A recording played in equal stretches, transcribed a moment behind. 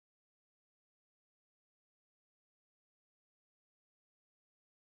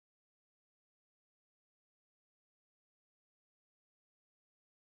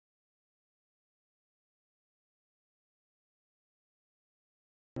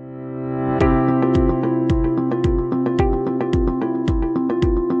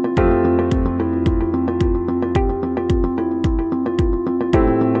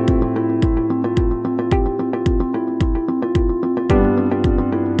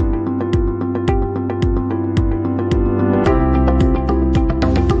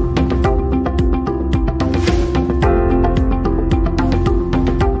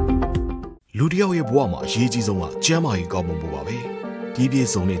ရဲ့ဘဝမှာအရေးကြီးဆုံးကကျန်းမာရေးကောင်းမှုပါပဲဒီပြည့်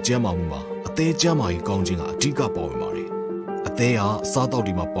စုံတဲ့ကျန်းမာမှုမှာအသေးကျန်းမာရေးကောင်းခြင်းကအဓိကပါဝင်ပါတယ်အသေးဟာစားတောက်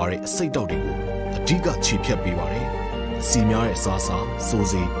တွေမှာပါတဲ့အစိတ်တောက်တွေကိုအဓိကခြေဖြတ်ပေးပါတယ်စီများတဲ့စားစိုး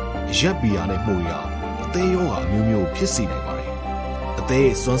စိရက်ဘီယာနဲ့မှုရအသေးရောဂါအမျိုးမျိုးဖြစ်စေနိုင်ပါတယ်အသေး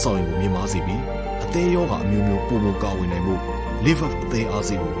ရဲ့စွမ်းဆောင်ရည်ကိုမြင့်မားစေပြီးအသေးရောဂါအမျိုးမျိုးပုံမကာဝင်နိုင်မှု liver အသေးအား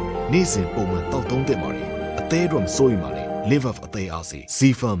စေကိုနေ့စဉ်ပုံမှန်တောက်သုံးသင့်ပါတယ်အသေးတော့မစိုးရိမ်ပါနဲ့ liver အသေးအားစေ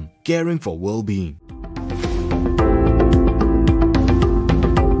Zifam caring for well-being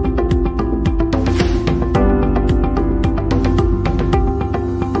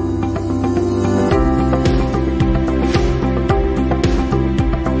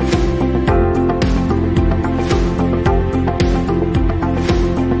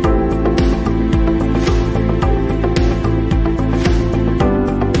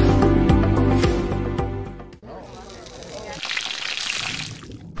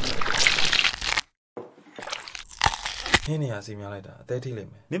နေရစီများလိုက်တာအသေးထိလိမ့်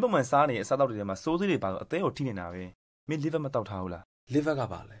မယ်မင်းပုံမှန်စားနေတဲ့အစားတောက်တွေထဲမှာစိုးစိတွေပါတော့အသေးကိုထိနေတာပဲမင်း liver မတောက်ထားဘူးလား liver က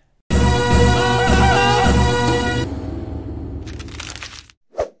ပါလဲ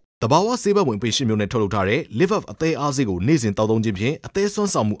တဘာဝဆေးဘက်ဝင်ပေရှင်းမျိုးနဲ့ထုတ်လုပ်ထားတဲ့ liver အသေးအားစေးကိုနေ့စဉ်တောက်သုံးခြင်းဖြင့်အသေးစွ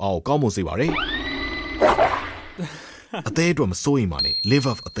မ်းဆောင်မှုအားကိုကောင်းမွန်စေပါတယ်အသေးအတွက်မစိုးရိမ်ပါနဲ့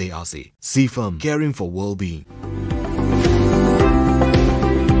liver အသေးအားစေး Zifam caring for well-being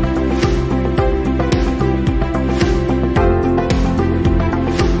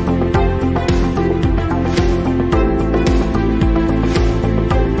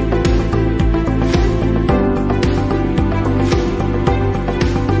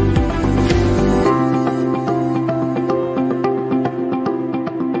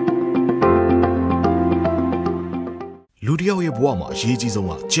လူတယောက်ရဲ့ဘဝမှာအရေးကြီးဆုံး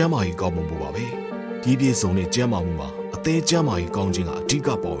ကကျန်းမာရေးကောင်းမှုပါပဲဒီပြည့်စုံတဲ့ကျန်းမာမှုမှာအသေးကျန်းမာရေးကောင်းခြင်းကအဓိက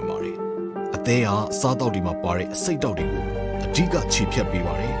ပါဝင်ပါတယ်အသေးဟာစားတောက်တွေမှာပါတဲ့အစိတ်တောက်တွေကိုအဓိကခြေဖြတ်ပေး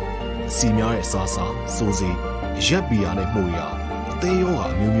ပါတယ်စီများတဲ့စားစိုးစိရက်ဘီယာနဲ့မှုရအသေးရောဂါ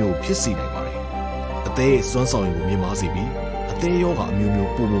အမျိုးမျိုးဖြစ်စေနိုင်ပါတယ်အသေးရဲ့စွမ်းဆောင်ရည်ကိုမြင့်မားစေပြီးအသေးရောဂါအမျိုး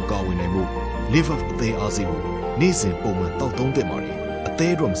မျိုးပုံမကာဝင်နိုင်မှု liver အသေးအားစေကိုနေ့စဉ်ပုံမှန်တောက်သုံးသင့်ပါတယ်အ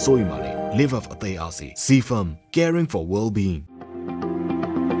သေးတော့မစိုးရိမ်ပါနဲ့liver အသေးအားစေ Zifam caring for well-being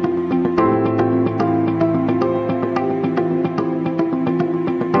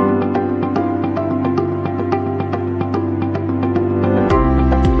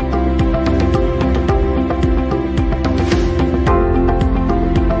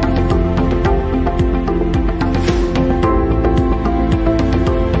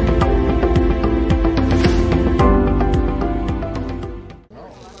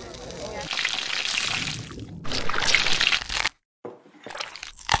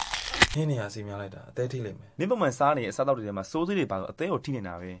နေရစီများလိုက်တာအသေးထိလိမ့်မယ်မင်းပုံမှန်စားနေတဲ့အစားတောက်တွေထဲမှာစိုးစိတွေပါတော့အသေးကိုထိနေ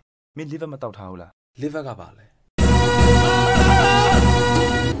တာပဲမင်း liver မတောက်ထားဘူးလား liver ကပါလဲ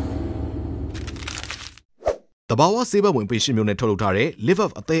တဘာဝဆေးဘက်ဝင်ပေရှင်းမျိုးနဲ့ထုတ်လုပ်ထားတဲ့ liver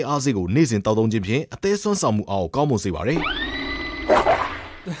အသေးအားစေးကိုနေ့စဉ်တောက်သုံးခြင်းဖြင့်အသေးစွမ်းဆောင်မှုအားကိုကောင်းမွန်စေပါတယ်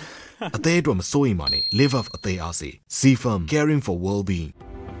အသေးအတွက်မစိုးရိမ်ပါနဲ့ liver အသေးအားစေး Zifam caring for well-being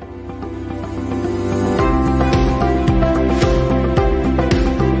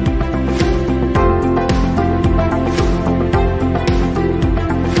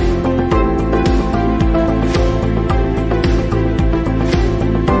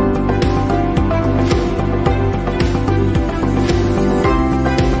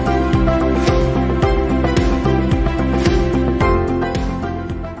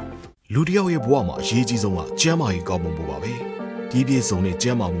လူတယောက်ရဲ့ဘဝမှာအရေးကြီးဆုံးကကျန်းမာရေးကောင်းမှုပါပဲဒီပြည့်စုံတဲ့ကျ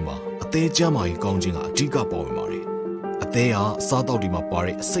န်းမာမှုမှာအသေးကျန်းမာရေးကောင်းခြင်းကအဓိကပါဝင်ပါတယ်အသေးဟာစားတောက်တွေမှာပါ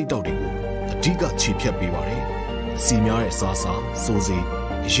တဲ့အစိတ်တောက်တွေကိုအဓိကခြေဖြတ်ပေးပါတယ်စီများတဲ့စားစိုးစိ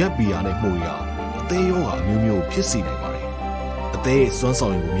ရက်ဘီယာနဲ့မှုရအသေးရောဂါအမျိုးမျိုးဖြစ်စေနိုင်ပါတယ်အသေးရဲ့စွမ်းဆော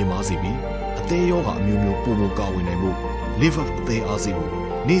င်ရည်ကိုမြင့်မားစေပြီးအသေးရောဂါအမျိုးမျိုးပုံမကာဝင်နိုင်မှု liver အသေးအားစေကို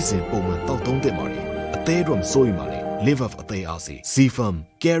နေ့စဉ်ပုံမှန်တောက်သုံးသင့်ပါတယ်အသေးတော့မစိုးရိမ်ပါနဲ့liver အသေးအားစေ Zifam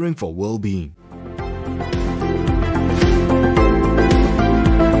caring for well-being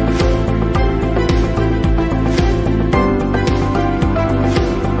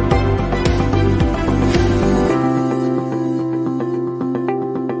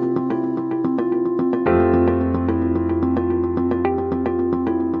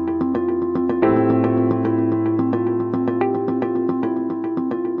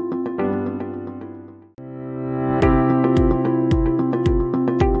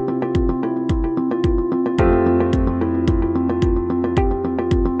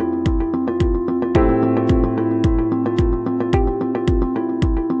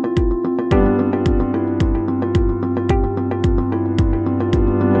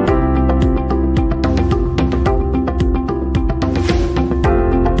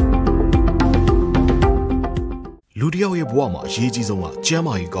ယောက်ရဲ့ဘဝမှာအရေးကြီးဆုံးကကျန်း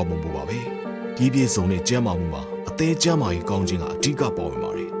မာရေးကောင်းမှုပါပဲဒီပြည့်စုံတဲ့ကျန်းမာမှုမှာအသေးကျန်းမာရေးကောင်းခြင်းကအဓိကပါဝင်ပါ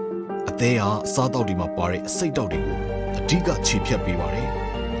တယ်အသေးဟာစားတောက်တွေမှာပါတဲ့အစိတ်တောက်တွေကိုအဓိကခြေဖြတ်ပေးပါတယ်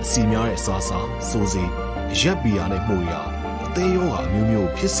အစီများတဲ့စားစိုးစိမ်ရက်ဘီယာနဲ့မှုရအသေးရောဂါအမျိုးမျိုး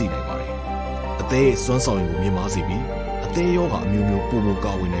ဖြစ်စေနိုင်ပါတယ်အသေးရဲ့စွမ်းဆောင်ရည်ကိုမြင့်မားစေပြီးအသေးရောဂါအမျိုးမျိုးပုံပုံ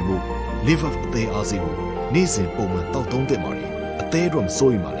ကာဝယ်နိုင်မှု live up အသေးအားစေကိုနေ့စဉ်ပုံမှန်တောက်သုံးသင့်ပါတယ်အသေးတော့မ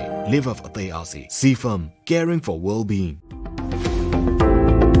စိုးရင်ပါနဲ့ live up အသေးအားစေ Zifam caring for well-being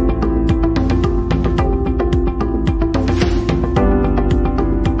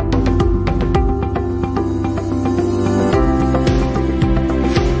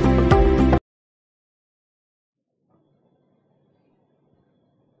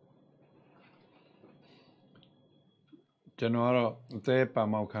ကျွန်တော်ကတော့အသေးပါ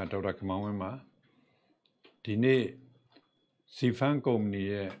မောက်ခဒေါက်တာခမောင်းဝင်းပါဒီနေ့ Zifam ကုမ္ပဏီ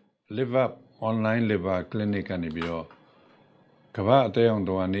ရဲ့ Live Up Online Liver Clinic ကနေပြီးတော့ကမ္ဘာအသေးအောင်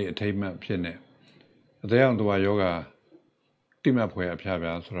တော်နေ့အထိမ်းအမှတ်ဖြစ်နေအသေးအောင်တော်ယောဂတိမှတ်ဖွယ်အဖျား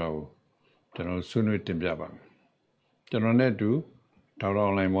ပြားဆိုတာကိုကျွန်တော်ဆွေးနွေးတင်ပြပါမယ်ကျွန်တော်နဲ့အတူဒေါက်တာ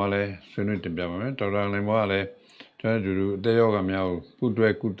online ဘွားလည်းဆွေးနွေးတင်ပြပါမယ်ဒေါက်တာ online ဘွားကလည်းကျွန်တော်တို့အသေးယောဂများကိုပူတွဲ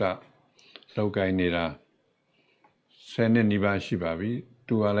ကုသလုပ်ကိုင်းနေတာ10နှစ်နီးပါးရှိပါပြီ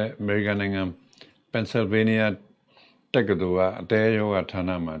သူကလည်းအမေရိကန်နိုင်ငံပန်ဆယ်ဗေးနီးယားတက္ကသိုလ်ကအသေးယောဂဌာန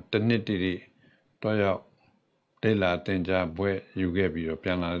မှာတစ်နှစ်တိတိတော့ရောက်လေ့လာသင်ကြားဘွဲ့ယူခဲ့ပြီးတော့ပြ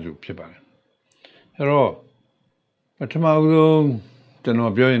န်လာသူဖြစ်ပါတယ်အဲတော့ပထမဆုံးကျွန်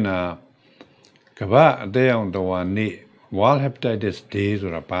တော်ပြောရင်ကမ္ဘာအသေးအောင်တော်နေ့ World Hepatitis Day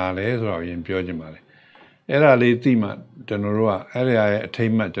ဆိုတာဘာလဲဆိုတော့ရင်ပြောချင်ပါတယ်အဲ့ဒါလေးသိမှကျွန်တော်တို့ကအဲ့ဒီရဲ့အထိ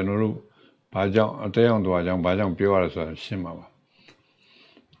မ်းအမှတ်ကျွန်တော်တို့ဘာကြောင့်အသေးအောင်တော်ကြောင့်ဘာကြောင့်ပြောရလဲဆိုတာရှင်းပါပါ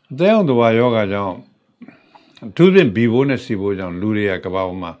အသေးအောင်တော်ယောဂကြောင့်သူပြင်ဘီဘိုးနဲ့စီဘိုးကြောင့်လူတွေကကမ္ဘာ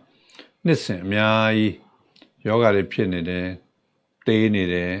ပေါ်မှာနှစ်စဉ်အများကြီးယောဂတွေဖြစ်နေတယ်တေးနေ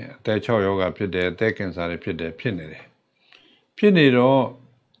တယ်အသက်6ယောဂဖြစ်တယ်အသက်ကင်ဆာတွေဖြစ်တယ်ဖြစ်နေတယ်ဖြစ်နေတော့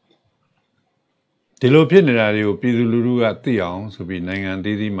ဒီလိုဖြစ်နေတာတွေကိုပြည်သူလူထုကသိအောင်ဆိုပြီးနိုင်ငံ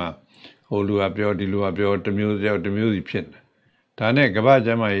သေးသေးမှာဟိုလူကပြောဒီလူကပြောတစ်မျိုးတယောက်တစ်မျိုးစီဖြစ်နေဒါနဲ့ကမ္ဘာ့ကျ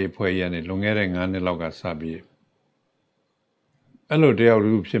န်းမာရေးအဖွဲ့ကြီးကနေလွန်ခဲ့တဲ့9နှစ်လောက်ကစပြီးအဲ့လိုတယောက်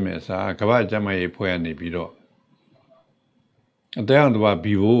လူဖြစ်မဲ့အစားကမ္ဘာ့ကျန်းမာရေးအဖွဲ့ကနေပြီးတော့အသေးအောင်တော့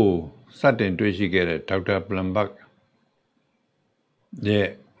ဘီဘိုးစတင်တွေ့ရှိခဲ့တဲ့ဒေါက်တာပလမ်ဘတ်ရဲ့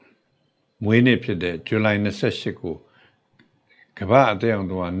မွေးနေ့ဖြစ်တဲ့ဇူလိုင်28ကိုကမ္ဘာအသေးအောင်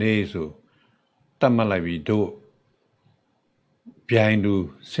တော့နေ့ဆိုတတ်မှတ်လိုက်ပြီးတို့ပြိုင်သူ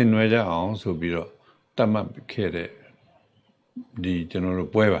ဆင်နွှဲကြအောင်ဆိုပြီးတော့တတ်မှတ်ခဲ့တဲ့ဒီကျွန်တော်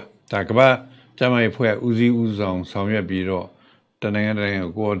တို့ပွဲပါဒါကမ္ဘာကျန်းမာရေးဖွဲ့ဦးစီးဦးဆောင်ဆောင်ရွက်ပြီးတော့တနိုင်ငံ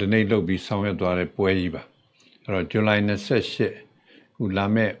ကို coordinate လုပ်ပြီးဆောင်ရွက်သွားတဲ့ပွဲကြီးပါအဲ့တော့ဇူလိုင်28ခုလာ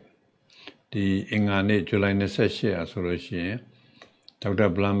မဲ့ဒီအင်္ဂါနေ့ဇူလိုင်28อ่ะဆိုလို့ရှိရင်ဒေါက်တာ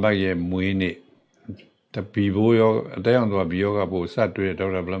ဘလမ်ဘတ်ရဲ့မွေးနေ့တပီဘိုးရောအတဲအောင်တော့ဘီယောကပို့စတွေ့ဒေါ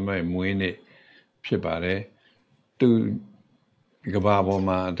က်တာဘလမ်ဘတ်ရဲ့မွေးနေ့ဖြစ်ပါတယ်သူကဘာပေါ်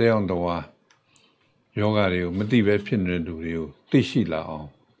မှာအတဲအောင်တော့ယောဂတွေကိုမသိပဲဖြစ်နေတဲ့လူတွေကိုသိရှိလာအောင်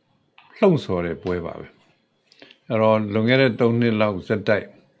လှုံ့ဆော်တဲ့ပွဲပါပဲအဲ့တော့လွန်ခဲ့တဲ့3နှစ်လောက်ဇက်တိုက်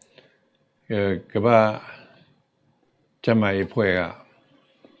ကဘာကျမရေးဖွဲ့က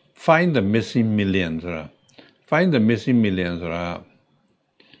find the missing million ဆိုတာ find the missing million ဆိုတာ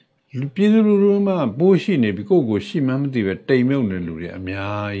ပြည်သူလူထုမှာပိုးရှိနေပြီကိုယ့်ကိုရှိမှမသိပဲတိမ်မြုပ်နေလူတွေအ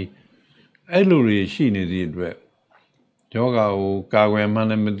များကြီးအဲ့လူတွေရှိနေသည့်အတွက်ယောဂကိုကာကွယ်မှ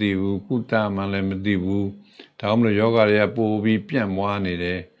လည်းမသိဘူးကုသမှလည်းမသိဘူးဒါမှမဟုတ်ယောဂတွေကပိုပြီးပြန့်ပွားနေတ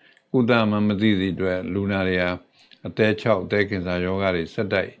ယ်ကုသမှမသိသည့်အတွက်လူနာတွေဟာအသက်6အသက်ကင်ဆာယောဂတွေဆက်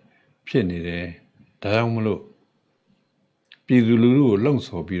တိုက်ဖြစ်နေတယ်ဒါကြောင့်မလို့ပြည်သူလူထုကိုလှုံ့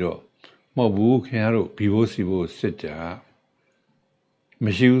ဆော်ပြီးတော့မဟုတ်ဘူးခင်ဗျားတို့ဘီဘိုးစီဘိုးစစ်ကြမ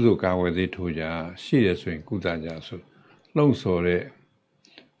ရှိဘူးဆိုကာဝယ်သေးထိုးကြရှိရဆိုရင်ကုသကြဆိုလှုံ့ဆော်တဲ့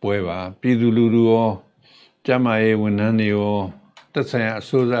ပွဲပါပြည်သူလူထုရောကျမရေးဝန်ထမ်းတွေရောတက်ဆိုင်ရာအ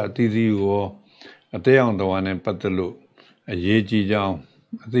စိုးရအသီးသီးရောအသေးအောင်တော်နဲ့ပတ်သက်လို့အရေးကြီးကြောင်း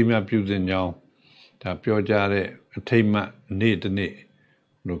အသိမှတ်ပြုသင့်ကြောင်းဒါပြောကြားတဲ့အထိမ်းအမှတ်နေ့တစ်နေ့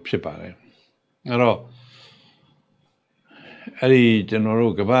လို့ဖြစ်ပါတယ်အဲ့တော့အဲ့ဒီကျွန်တော်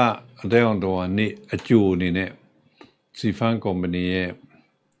တို့ကမ္ဘာအသေးအောင်တော်နေ့အကျိုးအနေနဲ့ Zifam ကုမ္ပဏီရဲ့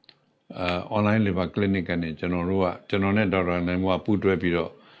online liver clinic ကနေကျွန်တော်နဲ့ဒေါက်တာနိုင်မပူးတွဲပြီး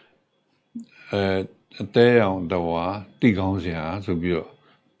တော့အသေးအောင်တော်တိကောင်းစရာဆိုပြီးတော့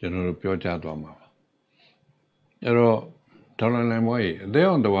ကျွန်တော်တို့ပြောကြားသွားမှာပါအဲ့တော့ဒေါက်တာနိုင်မရဲ့အသေး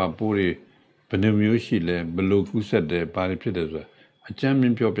အောင်တော်ပိုးတွေဘယ်နှမျိုးရှိလဲဘယ်လိုကူးဆက်တယ်ဘာတွေဖြစ်တယ်ဆိုတာအကျဉ်းမြ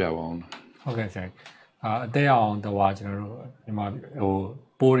င်ပြောပြပါအောင်ဟုတ်ကဲ့ဆရာအသေးအောင်တော်ကျွန်တော်တို့ဒီမှာ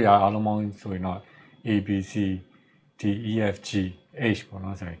ပိုးတွေအားလုံးပေါင်းဆိုရင်တော့ ABC D D E F G H ပေါ့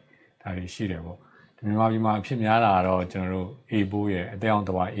နော်ဆိုရင်ဒါတွေရှိတယ်ပေါ့ဒီမြန်မာပြည်မှာအဖြစ်များတာတော့ကျွန်တော်တို့ A ဘိုးရဲ့အသက်အောင်တ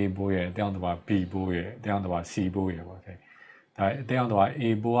စ်ပါ A ဘိုးရဲ့အသက်အောင်တစ်ပါ B ဘိုးရဲ့အသက်အောင်တစ်ပါ C ဘိုးရဲ့ပေါ့ဒါအသက်အောင်တစ်ပါ A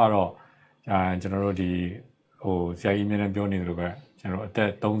ဘိုးကတော့ကျွန်တော်တို့ဒီဆရာကြီးမြင်နေပြောနေတယ်လို့ပဲကျွန်တော်အသက်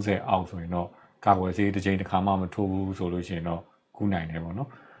30အောက်ဆိုရင်တော့ကာကွယ်ဆေးတစ်ချိန်တစ်ခါမှမထိုးဘူးဆိုလို့ရှိရင်တော့ကူးနိုင်တယ်ပေါ့နော်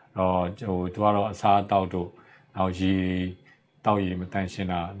သူကတော့အစားတောက်တို့နောက်ရေတောက်ရေမတန့်ရှင်း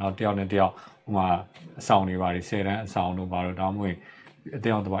တာနောက်တစ်ယောက်နဲ့တစ်ယောက်ဟိုမှာအဆောင်တွေပါတယ်10တန်းအဆောင်တို့ပါတော့ဒါမှမဟုတ်အသ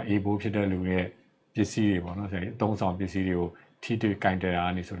က်အောင်တစ်ပါ A ဘိုးဖြစ်တဲ့လူရဲ့ပစ္စည်းတွေပေါ့နော်ဆိုရင်အသုံးဆောင်ပစ္စည်းတွေကိုထိတွေ့ကင်တယ်တာ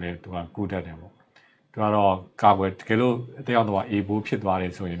နေဆိုလဲသူကကူးတတ်တယ်ပေါ့သူကတော့ကာကွယ်တကယ်လို့အသက်အောင်တစ်ပါ A ဘိုးဖြစ်သွားတ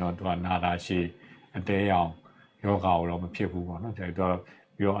ယ်ဆိုရင်တော့သူကနာတာရှည်အသေးအောင်ယောဂါကိုတော့မဖြစ်ဘူးပေါ့နော်ဆိုတော့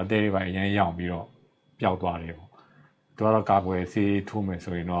ပြီးတော့အသေးတွေပါအရန်ရောင်ပြီးတော့ပျောက်သွားတယ်ပေါ့သူကတော့ကာကွယ်ဆေးထိုးမယ်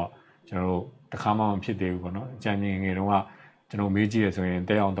ဆိုရင်တော့ကျွန်တော်တို့တစ်ခါမှမဖြစ်သေးဘူးပေါ့နော်အကြံဉာဏ်ငယ်တုန်းကကျွန်တော်မေးကြည့်ရဆိုရင်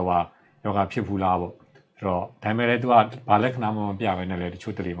တဲအောင်တစ်ပါယောဂါဖြစ်ဘူးလားပေါ့အဲ့တော့ဒါပေမဲ့လည်းသူကဘာလက္ခဏာမှမပြဘဲနဲ့လည်းတ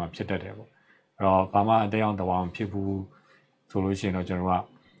ချို့တလေမှဖြစ်တတ်တယ်ပေါ့အဲ့တော့ဘာမှအတဲအောင်တစ်ပါမဖြစ်ဘူးဆိုလို့ရှိရင်တော့ကျွန်တော်က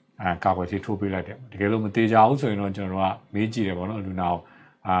ကာကွယ်ဆေးထိုးပေးလိုက်တယ်တကယ်လို့မသေးကြဘူးဆိုရင်တော့ကျွန်တော်ကမေးကြည့်တယ်ပေါ့နော်လူနာ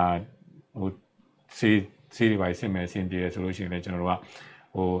ကိုဆေးတွေပါစစ်မယ်အဆင်ပြေတယ်ဆိုလို့ရှိရင်လည်းကျွန်တော်တို့က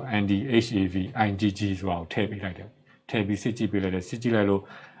anti HAV IgG ဆိုတာကိုထည့်ပေးလိုက်တယ်ထည့်ပြီးစစ်ကြည့်ပေးလိုက်တယ်စစ်ကြည့်လိုက်လို့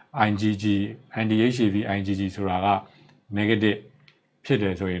IgG anti HAV IgG ဆိုတာက negative ဖြစ်တ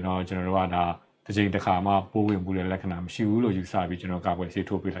ယ်ဆိုရင်တော့ကျွန်တော်တို့ကဒါတစ်ချိန်တစ်ခါမှပိုးဝင်မှုတဲ့လက္ခဏာမရှိဘူးလို့ယူဆပြီးကျွန်တော်ကာကွယ်ဆေး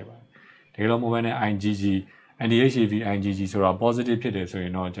ထိုးပေးလိုက်ပါတယ်တကယ်လို့ mobile နဲ့ IgG anti HAV IgG ဆိုတာ positive ဖြစ်တယ်ဆိုရ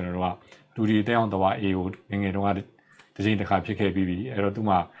င်တော့ကျွန်တော်တို့ကလူတွေအသက်အောင်တဝါ A ကိုငယ်တုန်းကတစ်ချိန်တစ်ခါဖြစ်ခဲ့ပြီးပြီအဲ့တော့သူ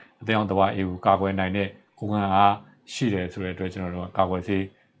မှအသက်အောင်တဝါ A ကိုကာကွယ်နိုင်တဲ့ကိုယ်ခံအားရှိတယ်ဆိုတဲ့အတွက်ကျွန်တော်တို့ကာကွယ်ဆေး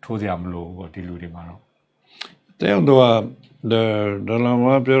ထိုးစရာမလိုဘူးပေါ့ဒီလူတွေမှာတော့တဲအောင်တော့ဒေါ်လာမ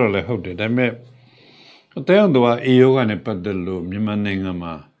ပြောရလဲဟုတ်တယ်ဒါပေမဲ့တဲအောင်တော့အေယောဂနဲ့ပတ်သက်လို့မြန်မာနိုင်ငံ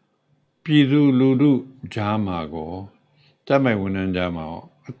မှာပြည်သူလူထုကြားမှာကိုတမိုင်ဝန်ထမ်းကြားမှာ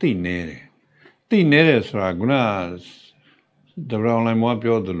အသိနေတယ်အသိနေတယ်ဆိုတာကဒေါ်လာအွန်လိုင်းမှာ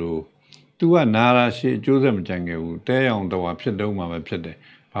ပြောသလိုသူကနာရာရှိအကျိုးဆက်မကြံခဲ့ဘူးတဲအောင်တော့ဖြစ်တော့မှပဲဖြစ်တယ်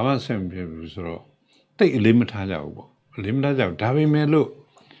ဘာမှဆက်မဖြစ်ဘူးဆိုတော့တိတ်အလေးမထားကြဘူးပေါ့အလေးမထားကြဘူးဒါပေမဲ့လို့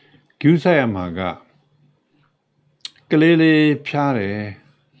ကျူးဆိုင်ရမှာကကလေးလေးဖြားတယ်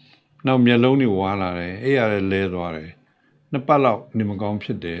နောက်မျက်လုံးတွေဝါလာတယ်အဲ့ရလဲလဲသွားတယ်နှစ်ပတ်လောက်နေမကောင်းဖြ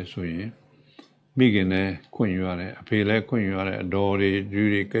စ်တယ်ဆိုရင်မိခင်လည်းခွင့်ယူရတယ်အဖေလည်းခွင့်ယူရတယ်အတော်တွေယူ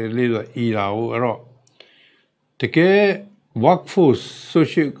တွေကလေးဆိုအီတာကိုအဲ့တော့တကယ် workforce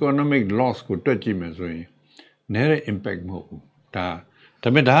socio economic loss ကိုတွက်ကြည့်မယ်ဆိုရင်နည်းတဲ့ impact မဟုတ်ဘူးဒါပေ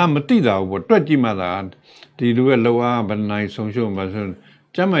မဲ့ဒါကမသိတာဘူးပေါ့တွက်ကြည့်မှသာဒီလူရဲ့လောအားဗနိုင်ဆုံးရှုံးမှဆို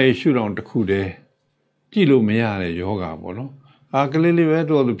ကျမရဲ့ရှုထောင့်တစ်ခုတည်းကြည့်လို့မရတဲ့ယောဂါပေါ့နော်ကလေးလေးပဲ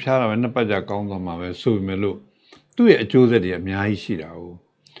တော့သူဖျားတာပဲနှစ်ပတ်ကြာကောင်းသွားမှာပဲဆိုပေမဲ့လို့သူ့ရဲ့အကျိုးဆက်တွေအများကြီးရှိတာဟုတ်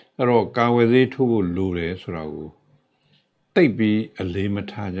အဲ့တော့ကာဝယ်ဆေးထိုးဖို့လိုတယ်ဆိုတာကိုတိတ်ပြီးအလေးမ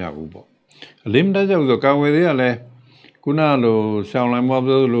ထားကြဘူးပေါ့အလေးမထားကြဘူးဆိုကာဝယ်ဆေးကလည်းခုနလိုဆောင်းလိုင်းမ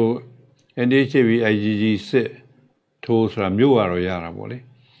ပြောလို့ NHB IgG စစ်ထိုးဆိုတာမျိုးကတော့ရတာပေါ့လေ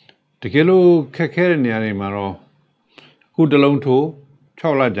တကယ်လို့ခက်ခဲတဲ့နေရာတွေမှာတော့ခုတစ်လုံးထိုး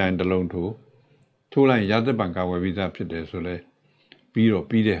6လကြာရင်တစ်လုံးထိုးလိုက်ရာသက်ပံကာဝယ်ပြီးသားဖြစ်တယ်ဆိုလဲပြီး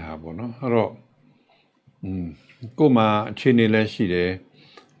တဲ့ဟာပေါ့နော်အဲ့တော့ကို့မှာအခြေအနေလည်းရှိတယ်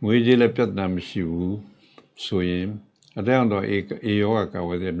ငွေကြေးလည်းပြတ်တမ်းမရှိဘူးဆိုရင်အတဲ့အောင်တော့အေယောဂကာဝ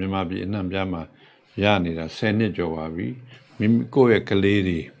ယ်တဲ့မြန်မာပြည်အနှံ့ပြားမှာရနေတာ10နှစ်ကျော်ပါပြီမိမိကိုယ့်ရဲ့ကလေး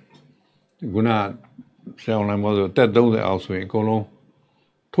တွေခုနဆရာဝန်မို့ဆိုတက်30အောက်ဆိုရင်အကုန်လုံး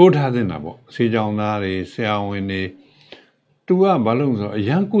ထိုးထားတင်တာပေါ့ဆေးကြောင်သားတွေဆရာဝန်တွေသူကဘာလို့ဆိုအရ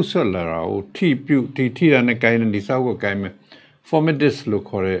န်ကုဆက်လာတာကိုထိရနဲ့ကိုင်းနေဒီစောက်ကိုကိုင်းမယ် formatis လို့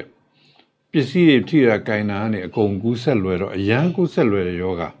ခေါ်တဲ့ပစ္စည်းတွေထိရကိုင်းတာကနေအကုန်ကူးဆက်လွယ်တော့အရန်ကုဆက်လွယ်တဲ့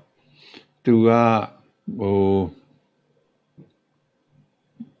ယောဂသူက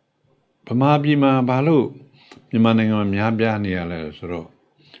ဗမာပြည်မှာဘာလို့မြန်မာနိုင်ငံမှာများပြားနေရလဲဆိုတော့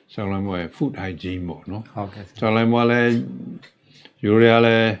ဆောင်းလိုင်းမွေ food hygiene ပေါ့နော်ဟုတ်ကဲ့ဆောင်းလိုင်းမွေလည်းယူရီးယားလ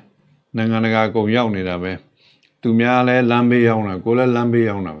ည်းနိုင်ငံတကာအကုန်ရောက်နေတာပဲသူများလည်းလမ်းဘေးရောက်တာကိုလည်းလမ်းဘေး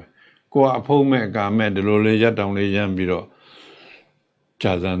ရောက်တာပဲကိုကအဖုံးမဲ့အကာမဲ့ဒီလိုလေးရက်တောင်လေးရမ်းပြီးတော့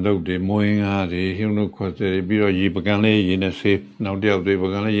ဂျာဇန်တုတ်တွေမွေးငါးတွေဟင်းတို့ခေါ်တွေပြီးတော့ရေပကံလေးရေနဲ့ဆေးနောက်တစ်ယောက်တွေပ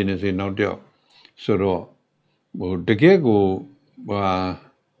ကံလေးရေနဲ့ဆေးနောက်တစ်ယောက်ဆိုတော့တကယ်ကို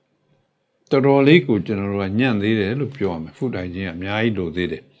တော်တော်လေးကိုကျွန်တော်တို့ကညံ့သေးတယ်လို့ပြောရမယ်ဖုဒ္ဒိုင်ချင်းကအများကြီးလိုသေး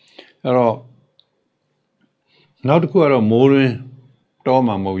တယ်အဲ့တော့နောက်တစ်ခုကတော့မိုးရင်းတော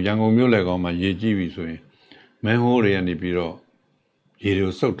မှာမဟုတ်ရန်ကုန်မြို့လယ်ကောင်မှာရေကြည့်ပြီဆိုရင်မန်းဟိုးတွေကနေပြီးတော့ရေတွေ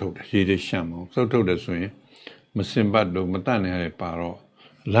စုပ်ထုတ်တယ်ရေတွေရှမ်းမအောင်စုပ်ထုတ်တယ်ဆိုရင်မစင်ပတ်လို့မတန့်နေရပါတော့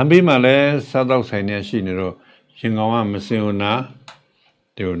လမ်းဘေးမှာလည်းစားတော့ဆိုင်နေရှိနေတော့ရင်ကောင်ကမစင်ဦးနာ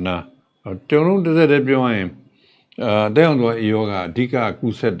တေဦးနာတုံလုံးတစ်စက်တည်းပြောရင် တဲ့အောင်တော့ယောဂအဓိကကု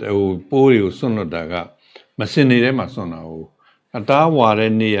ဆက်ပိုးတွေကိုစွန့်လွတ်တာကမစင်နေထဲမှာစွန့်တာဟုတ်အသားဝါ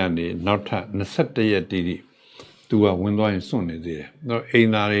တဲ့နေ့ကနေနောက်ထပ်21ရက်တိတိသူကဝင်သွားရင်စွန့်နေသေးတယ်တော့အိမ်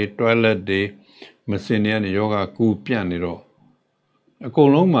သားတွေ toilet တွေမစင်နေကနေယောဂကူပြန့်နေတော့အကု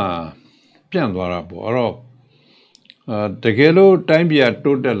န်လုံးမှာပြန့်သွားတာပေါ့အဲ့တော့တကယ်လို့တိုင်းပြည်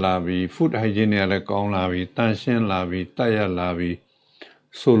တိုးတက်လာပြီး food hygiene တွေလည်းကောင်းလာပြီးတန်ရှင်းလာပြီးတက်ရလာပြီး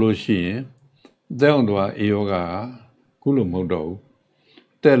ဆိုလို့ရှိရင်တဲ့အောင်တော့အေယောဂကုလို့မဟုတ်တော့ဘူး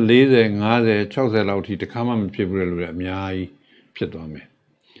တက်40 50 60လောက်ထိတခါမှမဖြစ်ဘူးလို့လည်းအများကြီးဖြစ်သွားမယ်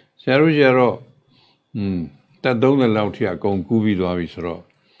ဆရာတို့ကတော့တက်30လောက်ထိအကုန်ကူးပြီးသွားပြီဆိုတော့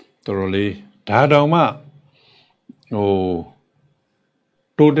တော်တော်လေးဒါတောင်မှ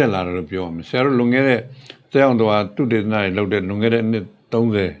တိုးတက်လာတယ်လို့ပြောရမယ်ဆရာတို့လွန်ခဲ့တဲ့တဲ့အောင်တော့တုတေသနာတွေလုပ်တဲ့လွန်ခဲ့တဲ့နှစ်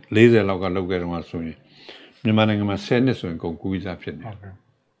30 40လောက်ကလုပ်ခဲ့တော့ဆိုရင်မြန်မာနိုင်ငံမှာ10နှစ်ဆိုရင်ကုန်ကူးပြီးသားဖြစ်နေတယ်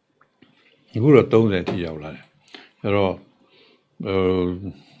အခုတော့30ထိရောက်လာတယ်အဲ့တော့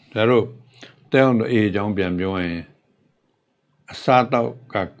ဒါတို့တဲ့အောင်တော့အေးအကြောင်းပြန်ပြောရင်အစားတောက်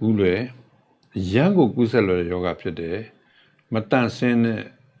ကကူးလွယ်ရန်ကိုကူးဆက်လွယ်ယောဂဖြစ်တယ်မတန့်စင်းတဲ့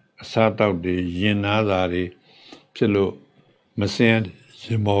အစားတောက်တွေရင်နာတာတွေဖြစ်လို့မစင်းရ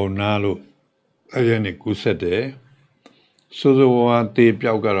င်မောနာလို့အဲ့ဒီနဲ့ကူးဆက်တယ်စိုးစိုးဝါးတေး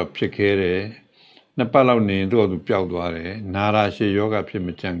ပြောက်ကတော့ဖြစ်ခဲတယ်နှစ်ပတ်လောက်နေတော့သူပျောက်သွားတယ်နာရာရှည်ယောဂဖြစ်မ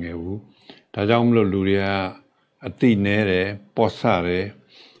ကြံ့ခဲ့ဘူးဒါကြောင့်မလို့လူတွေကအတိနဲတယ်ပေါ့ဆတယ်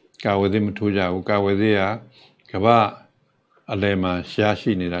ကာဝေးသေးမထိုးကြဘူးကာဝေးသေးကကမ္ဘာအလဲမှာရှား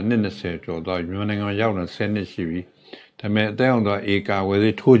ရှိနေတာ20ကျော်တော့မြန်မာနိုင်ငံမှာရောက်နေ10နှစ်ရှိပြီဒါပေမဲ့အသက်အောင်တော့အေကာဝေး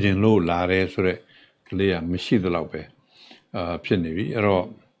သေးထိုးခြင်းလို့လာတယ်ဆိုတော့ကလေးကမရှိသလောက်ပဲဖြစ်နေပြီအဲ့တော့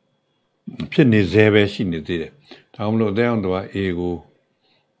ဖြစ်နေသေးပဲရှိနေသေးတယ်ဒါမှမဟုတ်အသက်အောင်တော့အေကို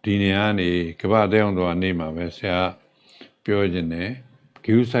ဒီနေရာနေကမ္ဘာအသက်အောင်တော့နေမှာပဲဆရာပြောခြင်းနဲ့ဂ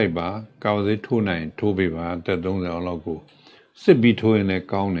ယူးဆိုင်ပါကာဝေးထိုးနိုင်ထိုးပေးပါအသက်30အောင်လောက်ကိုစစ်ပြီးထိုးရင်လည်း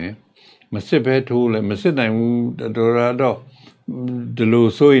ကောင်းတယ်မစစ်ပဲထိုးလည်းမစစ်နိုင်ဘူးတော်တော့ဒီလို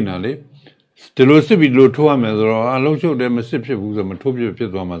ဆိုရင်လေဒီလိုစစ်ပြီးလို့ထိုးရမယ်ဆိုတော့အလုံးချုပ်တယ်မစစ်ဖြစ်ဘူးဆိုမထိုးဖြ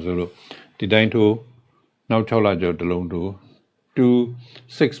စ်သွားမှာဆိုလို့ဒီတိုင်းထိုးနောက်6လကျော်တလုံးထိုး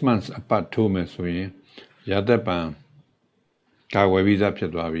6 months apart ထိုးမယ်ဆိုရင်ရသက်ပံကာဝယ်ပြီးသားဖြ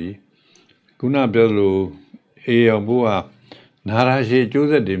စ်သွားပြီခုနပြောလို့အေးအောင်ဘိုးကနာရာရှည်ကျိုး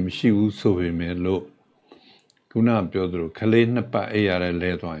ဆက်တွေမရှိဘူးဆိုပေမဲ့လို့ခုနပြောသလိုခလေး2ပတ်အေးရတဲ့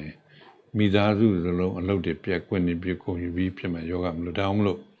လဲသွားရင်မိသားစုစလုံးအလုပ်တွေပြက်ကွက်နေပြကုန်ယူပြီးဖြစ်မှာယောဂမလို့တောင်းမ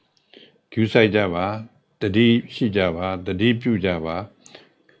လို့ကျူးဆိုင်ကြပါတတိရှိကြပါတတိပြုကြပါ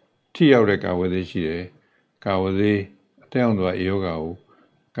ထိရောက်တဲ့ကာဝေးသေးရှိတယ်ကာဝေးသေးအတဲ့အောင်တော့ယောဂကို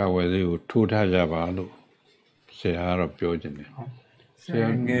ကာဝေးသေးကိုထိုးထားကြပါလို့ဆရာကတော့ပြောခြင်းတယ်ဆရာ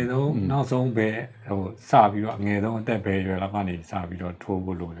ငယ်ဆုံးနောက်ဆုံးပဲစပြီးတော့ငယ်ဆုံးအသက်ပဲရွယ်လောက်ကနေစပြီးတော့ထိုး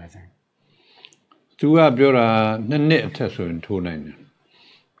ဖို့လိုတယ်ဆရာသူကပြောတာ2နှစ်အထက်ဆိုရင်ထိုးနိုင်တယ်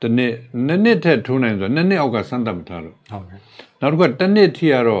တနှစ်2နှစ်ထက်ထိုးနိုင်ဆို2နှစ်အောက်ကစမ်းသပ်မထားလို့ဟုတ်ကဲ့နောက်တစ်ခါ1နှစ်ထိ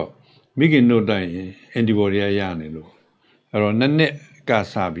ကတော့မိခင်တို့တိုင် antibody ရနေလို့အဲ့တော့2နှစ်က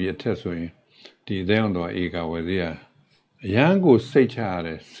စပြီးအထက်ဆိုရင်ဒီအသေးအောင်တော့အေကာဝယ်သေးရအရန်ကိုစိတ်ချရတ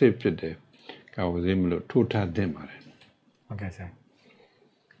ယ်စိတ်ဖြစ်တယ်ကာဝယ်သေးမလို့ထိုးထားသင့်ပါတယ်ဟုတ်ကဲ့ဆရာ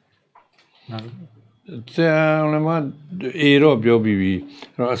ဆရာလည်းမအေတော့ပြောပြီးပြီ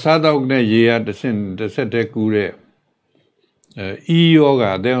အဲ့တော့အစားတောက်နဲ့ရေရတစ်ဆက်တည်းကူးတဲ့ယောဂ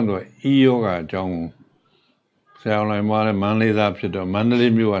အတဲ့အောင်တော့ယောဂအကြောင်းဆရာလည်းမလည်းမန္တလေးသားဖြစ်တော့မန္တ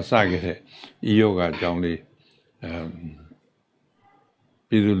လေးမြို့ကစခဲ့တဲ့ယောဂအကြောင်းလေး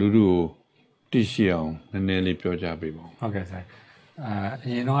ပြည်သူလူထုကိုသိရှိအောင်နည်းနည်းလေးပြောကြပေးပါဦးဟုတ်ကဲ့ဆရာအ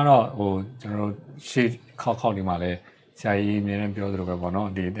ရင်တော့ကျွန်တော်တို့ရှေ့ခောက်ဒီမှာလဲဆရာကြီးအမြဲတမ်းပြောသလိုပဲပေါ့နော်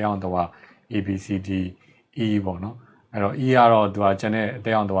ဒီတဲ့အောင်တော့ ABCD E ပေါ့နော်အဲ့တော့ E ကတော့သူကကျန်တဲ့အ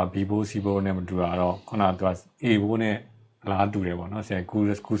တဲ့အောင်တော့ B ဘိုး C ဘိုးနဲ့မတူတာတော့ခုနကသူက A ဘိုးနဲ့အလားတူတယ်ပေါ့နော်ဆရာ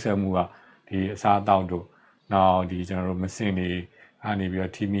ကူးဆက်မှုကဒီအစားအသောက်တို့နောက်ဒီကျွန်တော်တို့မစင်တွေအနေပြီး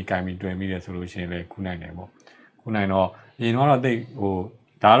တော့ထီမီကိုင်မီတွင်မိတယ်ဆိုလို့ရှိရင်လည်းကူးနိုင်တယ်ပေါ့ကူးနိုင်တော့အရင်တော့တိတ်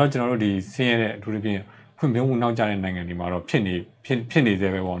ဒါကတော့ကျွန်တော်တို့ဒီဆင်းရဲတဲ့အထူးသဖြင့်ဖွံ့ဖြိုးမှုနောက်ကျတဲ့နိုင်ငံတွေမှာတော့ဖြစ်နေ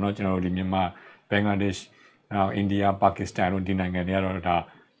သေးပဲပေါ့နော်ကျွန်တော်တို့ဒီမြန်မာဘင်္ဂလားဒေ့ရှ်နောက်အိန္ဒိယပါကစ္စတန်တို့ဒီနိုင်ငံတွေကတော့ဒါ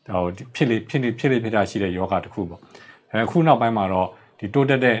ဖြစ်တာရှိတဲ့ယောဂတစ်ခုပေါ့အခုနောက်ပိုင်းမှာတော့ဒီတိုး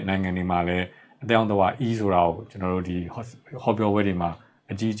တက်တဲ့နိုင်ငံတွေမှာလည်းအတဲ့အောင်တော့ E ဆိုတာကိုကျွန်တော်တို့ဒီဟောပြောပွဲတွေမှာ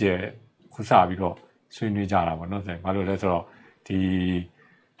အကြီးအကျယ်ခုစပြီးတော့ဆွေးနွေးကြတာပေါ့နော်ဘာလို့လဲဆိုတော့ဒီ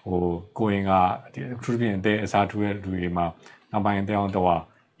ကိုရင်ကဒီထူးထူးပြင်အစားထိုးတဲ့လူတွေမှာနောက်ပိုင်းအတဲ့အောင်တော့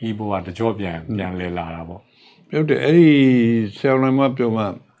E ဘိုးကတကြော့ပြန်လဲလာတာပေါ့ဟုတ်တယ်အဲ့ဒီဆယ်လမပြောမှ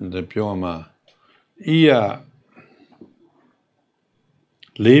E က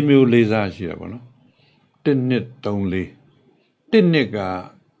4မျိုး4စားရှိရပါတော့1နှစ်3 4 1နှစ်က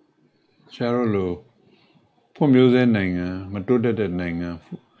ဆရာတို့လို ဖွံ့ဖြိုးဆဲနိုင်ငံမတိုးတက်တဲ့နိုင်ငံ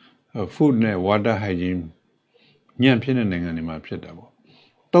food နဲ့ water hygiene ညံ့ဖြစ်တဲ့နိုင်ငံတွေမှာဖြစ်တာပေါ့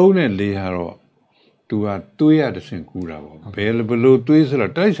3နဲ့4ကတော့သူကသွေးရတဲ့ဆင်ကူတာပေါ့ဘယ်လိုသွေးဆို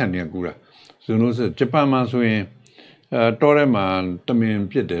တော့တိုက်ဆိုင်တွေကကူတာဆိုလို့ဆိုဂျပန်မှာဆိုရင်တော်ထဲမှာတမင်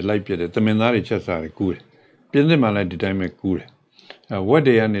ပြစ်တယ်လိုက်ပြစ်တယ်တမင်သားတွေချက်စားတယ်ကူတယ်ပြင်းသစ်မှာလည်းဒီတိုင်းပဲကူတယ်ဝက်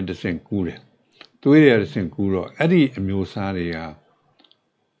တွေကနေတစ်ဆင့်ကူတယ်သွေးတွေတစ်ဆင့်ကူတော့အဲ့ဒီအမျိုးအစားတွေက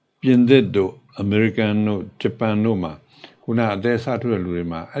ပြင်းသစ်တို့အမေရိကန်တို့ဂျပန်တို့မှာခုနအသက်စားထုတ်တဲ့လူတွေ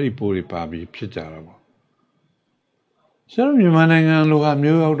မှာအဲ့ဒီပိုးတွေပါပြီးဖြစ်ကြတာပေါ့ဆရာမြန်မာနိုင်ငံလိုဟာ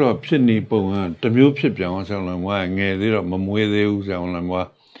မျိုးရောက်တော့ဖြစ်နေပုံကတမျိုးဖြစ်ပြောင်းဆောင်လာမွားငယ်သေးတော့မမွေးသေးဘူးဆောင်လာမွား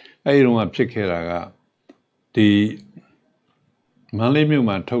အဲ့ဒီတော့ကဖြစ်ခဲ့တာကဒီမန္တလေးမြို့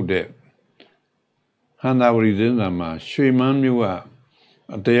မှာထုတ်တဲ့ဟန္တာဝရီသင်းစာမှာရွှေမန်းမြို့က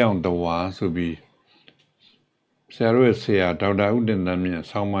အတရားတဝါဆိုပြီးဆရာတို့ရဲ့ဆရာဒေါက်တာဦးတင်သန်းမြင့်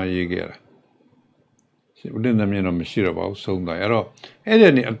ဆောင်းမရေးခဲ့တာဦးတင်သန်းမြင့်တော့မရှိတော့ပါဘူးဆုံးသွားအဲ့တော့အဲ့ဒီ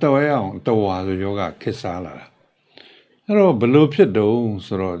နေ့အတော်ရအောင်တဝါဆိုယောဂခစ်စားလာတာအဲ့တော့ဘလို့ဖြစ်တုံး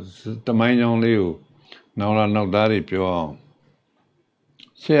ဆိုတော့တမိုင်းကြောင်လေးကိုနောက်လာနောက်သားတွေပြောအောင်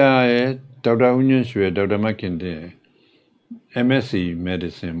ဆရာရဲ့ဒေါက်တာဦးညွန့်ရွှေဒေါက်တာမခင်တင် MSc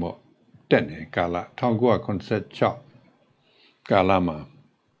Medicine ပေါ့တက်နေကာလ1986ကာလမှာ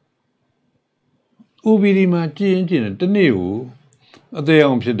UBD မှာကျင်းတနေ့ကိုအသေး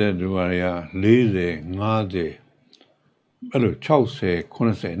အောင်ဖြစ်တဲ့လူတွေက40 50အဲ့လို60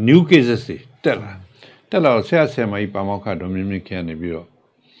 80 new cases တက်လာဆရာဆရာမကြီးပါမောက္ခဒေါ်မြင့်မြင့်ခင်နေပြီးတော့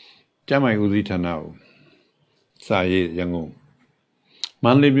ကျမ်းမာရေးဦးစီးဌာနကိုစာရေးရန်ကုန်မ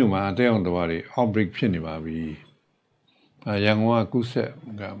န္တလေးမြို့မှာအသေးအောင်တော်တွေ outbreak ဖြစ်နေပါပြီရန်ကုန်ကကုသ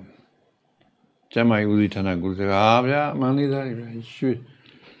ကကျမ်းမာရေးဦးစီးဌာနကုသကဗျာမန္တလေးသားတွေဗျာ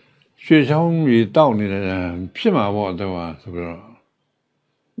ရွှေချောင်းကြီးတောက်နေတဲ့ဖြစ်မှာပေါ့တော့ဆိုပြီးတော့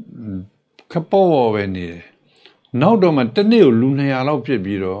ခပေါ်ပဲနေတယ်နောက်တော့မှတစ်နေ့ကိုလူ200လောက်ဖြစ်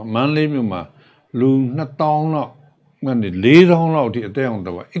ပြီးတော့မန္တလေးမြို့မှာလူ2000လောက်ကနေ4000လောက်ထိအသက်အောင်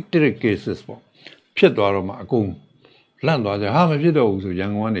တော့ active cases ပေါ့ဖြစ်သွားတော့မှအကုန်လန့်သွားကြဟာမဖြစ်တော့ဘူးဆိုရ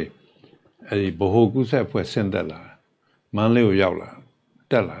န်ကုန်ကနေအဲဒီဗဟိုကုသအဖွဲ့ဆင်းသက်လာမန္တလေးကိုရောက်လာ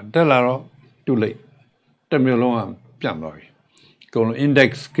တက်လာတော့တူလိုက်တစ်မျိုးလုံးကပြန့်သွားပြီအကုန်လုံး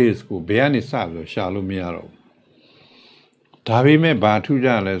index case ကိုဘယ်ကနေစလို့ရှာလို့မရတော့ဘူးဒါပေမဲ့ဘာထူးကြ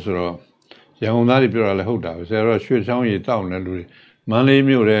လဲဆိုတော့ရန်ကုန်သားတွေပြောတာလည်းဟုတ်တာပဲဆရာတို့ရွှေချောင်းရေတောက်နေလူတွေမန္တလေး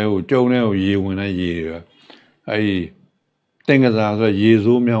မြို့တဲ့ဟိုကျုံတဲ့ဟိုရေဝင်တဲ့ရေတွေအဲဒီတင်ကစားဆိုရေ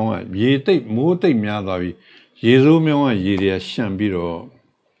စိုးမြောင်းကရေတိတ်မိုးတိတ်များသွားပြီရေစိုးမြောင်းကရေတွေကရှံပြီးတော့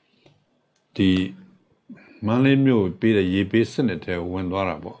ဒီမန္တလေးမြို့ပေးတဲ့ရေပေးစနစ်တွေဝင်သွား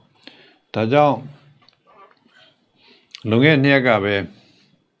တာပေါ့ဒါကြောင့်လွန်ခဲ့တဲ့နှစ်ရက်ကပဲ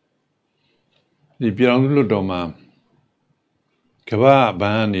ဒီပြည်တော်စုလွှတ်တော်မှာကမ္ဘာဘ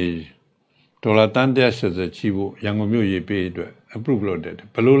ဏ်ကနေဒေါ်လာတန်180ချီဖို့ရန်ကုန်မြို့ရေပေးအတွက် approve လုပ်တယ်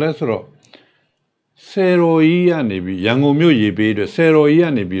ဘယ်လိုလဲဆိုတော့ဆယ်တော်ကြီးကနေပြီးရန်ကုန်မြို့ရေပေးအတွက်ဆယ်တော်ကြီးက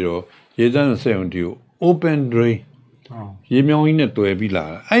နေပြီးတော့ရေသန့်စေုံတီကို open drain ရေမြောင်းကြီးနဲ့တွယ်ပြီးလာ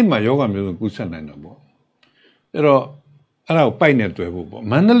အဲ့မှာယောဂမျိုးစုကူးဆက်နိုင်တာပေါ့အဲ့တော့အဲ့ဒါကိုပိုက်နဲ့တွယ်ဖို့ပေါ့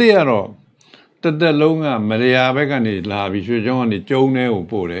မန္တလေးကတော့တက်လုံးကမရယာဘက်ကနေလာပြီးရွှေကျောင်းကနေကျုံထဲကို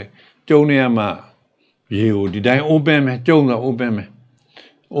ပို့တယ်ကျုံထဲမှာရေကိုဒီတိုင်း open ပဲကျုံတော့ open ပဲ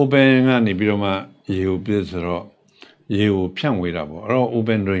open ကနေပြီးတော့မှရေကိုပြည့်ဆိုတော့ရေကိုဖြန့်ဝေတာပေါ့အဲ့တော့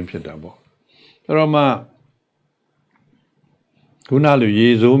open drain ဖြစ်တာပေါ့အဲ့တော့မှခုနလိုရေ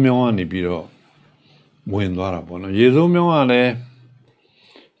စိုးမြောင်းကနေပြီးတော့ဝင်သွားတာပေါ့နော်ရေစိုးမြောင်းကလည်း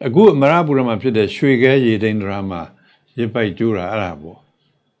အခုအမရပူရမှာဖြစ်တဲ့ရွှေခဲရေတိန်ဒရာမှာရေပိုက်ကျိုးတာအဲ့ဒါပေါ့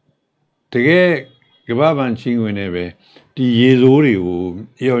တကယ်ကမ္ဘာ့ဘဏ်ချင်းဝင်နေပဲဒီရေစိုးတွေကို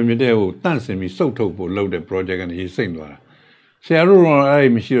အေးမြတဲ့ကိုတန့်စင်ပြီးစုပ်ထုတ်ဖို့လုပ်တဲ့ project ကနေရေစိမ့်သွားတာဆရာတို့တော့အဲ့ဒီ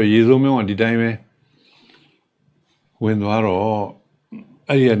မရှိတော့ရေစိုးမျိုးကဒီတိုင်းပဲဝင်သွားတော့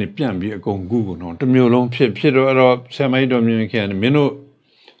အဲ့ဒီကနေပြန့်ပြီးအကုန်ကူးကုန်တော့တစ်မျိုးလုံးဖြစ်တော့အဲ့တော့ဆရာမကြီးတော်မြင့်ခင်မင်းတို့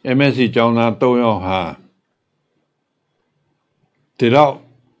MSc ကျောင်းသား3ယောက်ဟာဒီတော့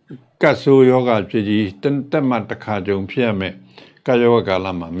ကတ်ဆိုးယောဂဖြစ်ကြီးတက်မှတစ်ခါကြုံဖြစ်ရမယ်ကာယောဂကာလ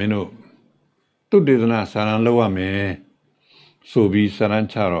မှာမင်းတို့တုတေသနာစာရန်လောက်ရမယ်ဆိုပြီးစာရန်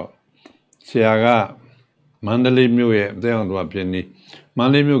ချတော့ဆရာကမန္တလေးမြို့ရဲ့အသေးအောင်တော့ပြင်နေမန္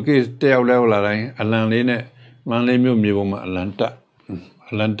တလေးမြို့ case တယောက်လဲလာတိုင်းအလံလေးနဲ့မန္တလေးမြို့မြေပေါ်မှာအလံ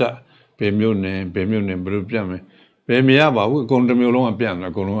တက်ဘယ်မြို့နယ်ဘယ်လိုပြတ်မယ်ဘယ်မရပါဘူးအကုန်တစ်မျိုးလုံးကပြတ်တယ်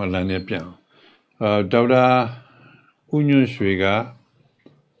အကုန်လုံးအလံနဲ့ပြတ်ဒေါက်တာဦးညွန့်ရွှေက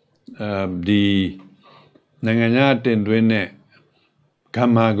ဒီနိုင်ငံခြားတင်သွင်းတဲ့ဂ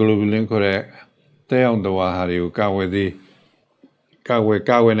မ်မာဂလိုဘူလင်းခေါ်တဲ့တဲအောင်တော်ဟာတွေကိုကာဝ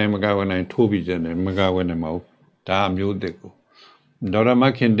ယ်နိုင်မကာဝယ်နိုင်ထိုးပြီးတယ်မကာဝယ်နိုင်မဟုတ်ဒါအမျိုးအစ်ကိုဒေါက်တာမ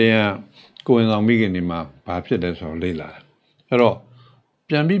ခင်တင်က ကိုယ်ဆောင်မိခင်ဒီမှာဘာဖြစ်တယ်ဆိုတော့လေ့လာအဲ့တော့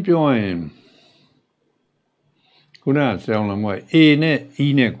ပြန်ပြီးပြောရင်ခုနကဆောင်းလာမို့ A နဲ့ E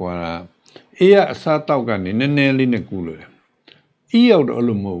နဲ့ကွာတာ A ကအစားတောက်ကနေနည်းနည်းလေးနဲ့ကူးလို့တယ် E ရောက်တော့အဲ့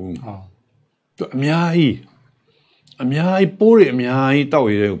လိုမဟုတ်ဘူးသူအများကြီးပိုးတွေအများကြီးတောက်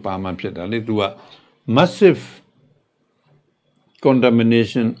ရတဲ့ပါမှဖြစ်တာလေသူက massive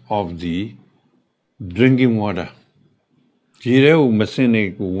contamination of the drinking water ရေထဲကိုမစင်နေ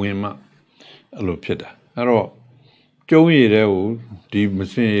ကိုဝင်မှအဲ့လိုဖြစ်တာအဲ့တော့ကျုံးရည်တဲ့ကိုဒီမ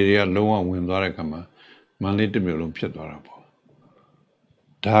စင်ရည်တွေကလုံးဝဝင်သွားတဲ့အခါမှာမန္တလေးတစ်မြို့လုံးဖြစ်သွားတာပေါ့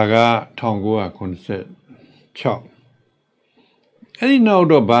ဒါက1996အဲ့ဒီနောက်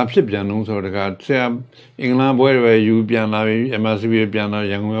တော့ဘာဖြစ်ပြန်လုံးဆိုတော့တခါဆရာအင်္ဂလန်ဘွဲတွေယူပြန်လာပြီ MSB ပြန်လာ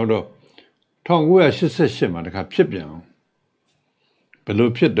ရန်ကုန်ရောက်တော့1988မှာတခါဖြစ်ပြန်အောင်ဘယ်လို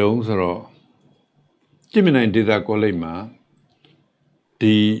ဖြစ်တုံးဆိုတော့ကြည့်မြင်နိုင်ဒေတာကောလိပ်မှာ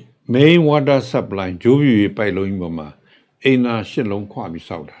ဒီ main water supply ဂျိုးပြူပိုက်လုံးကြီးပေါ်မှာအိမ်သာ၈လုံးခွာပြီး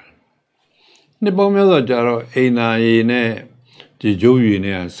စောက်တာနှစ်ပေါင်းများစွာကြာတော့အိမ်သာရေနဲ့ဒီဂျိုးပြူ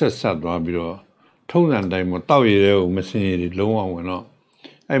နဲ့ဆက်သွားပြီးတော့ထုံးစံတိုင်းမှာတောက်ရည်တဲ့ကိုမစင်ရည်လုံးဝဝင်တော့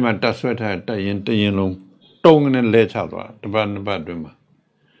အဲ့မှာတက်ဆွဲထားတရင်လုံးတုံးနဲ့လဲချသွားတပတ်နှစ်ပတ်အတွင်းမှာ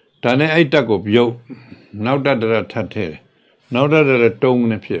ဒါနဲ့အဲ့တက်ကိုပြုတ်နောက်တက်တထပ်ထဲနောက်တက်တုံး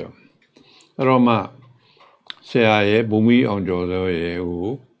နဲ့ဖြစ်အဲ့တော့မှဆရာရဲ့ဘုံမီအောင်ကျော်စောရဲ့ဟို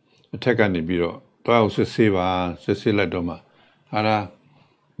အထက်ကနေပြီးတော့တွားအောင်စစ်ဆေးလိုက်တော့မှဟာဒါ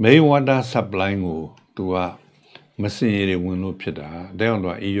main water supply ကိုသူကမစင်ရည်ဝင်လို့ဖြစ်တာတဲ့အောင်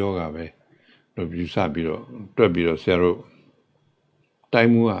တော့အေးယောဂပဲလို့ယူဆပြီးတော့တွက်ပြီးတော့ဆရာတို့တို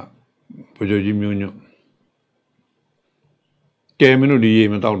င်းမှုကဘုရားကြီးမျိုးညွတ်ကဲမင်းတို့ဒီရေ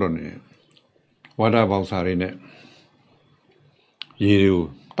မတောက်တော့နေဝါဒပေါင်းစာတွေနဲ့ရေတွေကို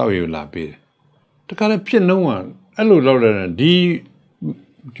တောက်ရလာပေးတယ်တခါလည်းဖြစ်နှုံးကအဲ့လိုလောက်တယ်ဒီ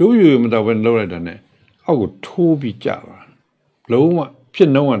ကျိုးရမတောက်ပဲလောက်လိုက်တာနဲ့အောက်ကိုထိုးပြီးကျသွားလုံးဝဖြစ်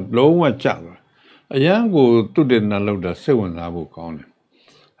နှုံးကလုံးဝကျသွားအရန်ကိုတုတ်တဲ့နာလောက်တာစိတ်ဝင်စားဖို့ကောင်းတယ်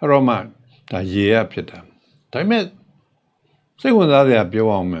အဲ့တော့မှဒါရေရဖြစ်တာဒါပေမဲ့စိတ်ဝင်စားစရာပြော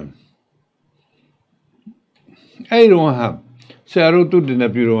အောင်မယ်အဲ့တော့ဟာဆရာတို့တုတ်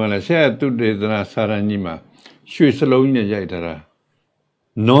တဲ့ပြုတော့လည်းဆရာတုတ်တဲ့သနာစာရန်ကြီးမှာရွှေစလုံးကြီးနဲ့ရိုက်ထားတာ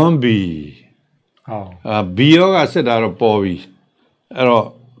non b ဘီယောကစစ်တာတော့ပေါ်ပြီအဲ့တော့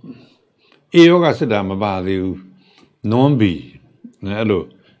အေယောကစစ်တာမပါသေးဘူး non b အဲ့လို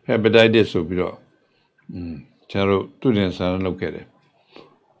hepatitis ဆိုပြီးတော့ကျတို့သူတင်စာလုပ်ခဲ့တယ်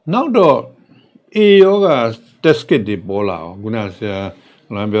နောက်တော့အေယောက test kit တွေပေါ်လာအောင်ခုနဆရာ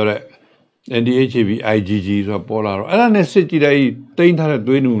လမ်းပြောတဲ့ NDHB IgG ဆိုပေါ်လာတော့အဲ့ဒါနဲ့စစ်ကြည့်လိုက်တိန်းထားတဲ့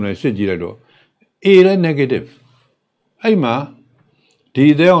သွေးနူနဲ့စစ်ကြည့်လိုက်တော့ A လည်း negative အဲ့မှာဒီ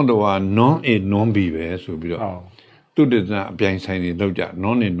တဲ့အောင်တော့ non A non B ပဲဆိုပြီးတော့သူတည်တဲ့အပြိုင်ဆိုင်တွေလောက်ကြ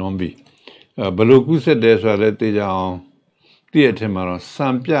non A non B ဘယ်လိုကုစစ်တယ်ဆိုတာလည်းသိကြအောင်တည့်ရထင်မှာတော့စံ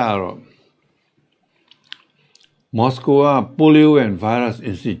ပြတော့ Moscow Polio and Virus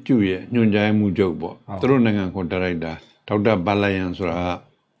Institute ရဲ့ညွှန်ကြားမှုချုပ်ပေါ့သူတို့နိုင်ငံကိုဒါရိုက်တာဒေါက်တာဘာလာယန်ဆိုတာ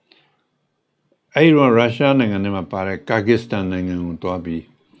အဲ့တော့ရုရှားနိုင်ငံထဲမှာပါတဲ့ကာဂစ္စတန်နိုင်ငံကိုတွားပြီး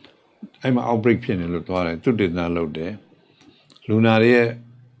အဲ့မှာ outbreak ဖြစ်နေလို့တွားတယ်သူတည်တာလုပ်တယ်လူနာတွေရဲ့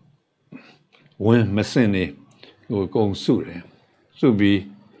ဝင်မစင်နေဟိုကုံစုတယ်စုပြီး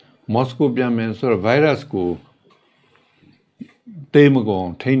မော်စကိုပြန်မယ်ဆိုတော့ virus ကိုတေးမကုန်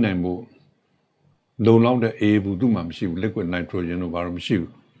ထိနိုင်ဖို့လုံလောက်တဲ့အေးဘူးသူ့မှာမရှိဘူး liquid nitrogen တို့ဘာလို့မရှိ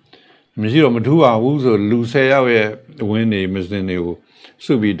တော့မထူပါဘူးဆိုလူ10ယောက်ရဲ့ဝင်းနေမစင်တွေကို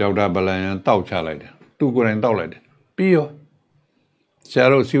စုပြီးဒေါက်တာဘလန်ယန်တောက်ချလိုက်တယ်သူကိုယ်တိုင်တောက်လိုက်တယ်ပြီးရောဆရာ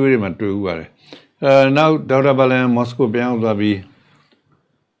တို့စီဝေးတွေမှာတွေ့ဦးပါတယ်နောက်ဒေါက်တာဘလန်မော်စကိုပြန်ရောက်သွားပြီး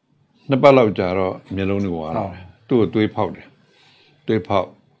နှစ်ပတ်လောက်ကြာတော့မျက်လုံးတွေဝါလာတယ်သူ့ကိုသွေးဖောက်တယ်သွေးဖောက်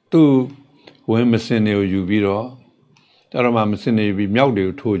သူ့ဝင်းမစင်တွေကိုယူပြီးတော့အဲ့တော့မှမစင်တွေပြီးမြောက်တွေ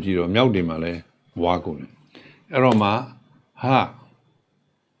ကိုထိုးကြည့်တော့မြောက်တွေမှာလည်းဝါကုန်တယ်အဲ့တော့မှဟာ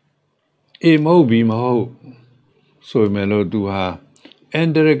အေးမဟုတ်ပြီးမဟုတ်ဆိုမယ်လို့သူဟာ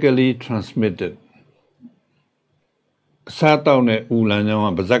indirectly transmitted စားတောက်တဲ့ဦးလမ်းကြောင်းက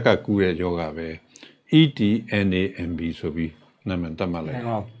ပါဇက်ကကူးတဲ့ယောဂပဲ ETNAMB ဆိုပြီးနာမည်တတ်မှတ်လိုက်တယ်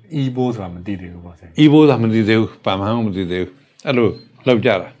။ E ဘိုးဆိုတာမသိသေးဘူးပေါ့ဆရာ။ E ဘိုးဆိုတာမသိသေးဘူးပါမှန်းမသိသေးဘူးအဲ့လိုလောက်ကြ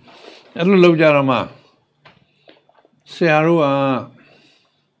တာအဲ့လိုလောက်ကြတော့မှဆရာတို့က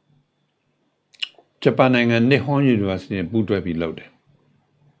ဂျပန်နိုင်ငံနစ်ဟွန် University နဲ့ပူးတွဲပြီးလုပ်တယ်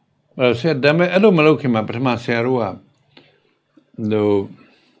အဲ့ဆရာဒါပေမဲ့အဲ့လိုမလုပ်ခင်မှာပထမဆရာတို့က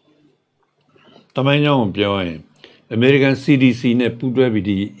တမိုင်းကြောင်းပြောရင် American CDC နဲ့ပူးတွဲပြီး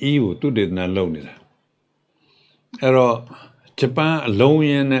ဒီ E ကိုသူတေသနာလုပ်နေတာအဲ့တော့ဂျပန်အလုံး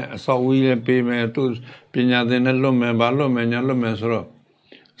ရင်းနဲ့အစောက်ဝီးလည်းပေးမယ်သူပညာသင်နဲ့လွတ်မယ်ဗာလွတ်မယ်ညာလွတ်မယ်ဆိုတော့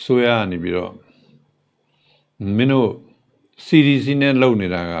soya ni biro mino CDC ne low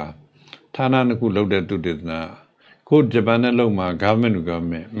niraga thana naku low de tudidna ko Japan ne low ma government to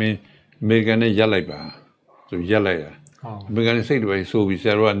government me American ne yalai ba so yalai American say to so we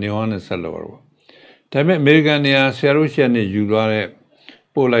say ro ne on set lo ro da me American ne sero sha ne yu lwa de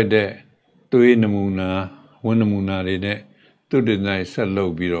poh lai de twe namuna win namuna de ne tudidna set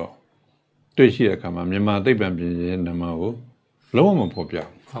low biro တွေ့ရှိတဲ့အခါမှာမြန်မာသိပ္ပံပညာရဲ့နာမကိုလုံးဝမဖော်ပြ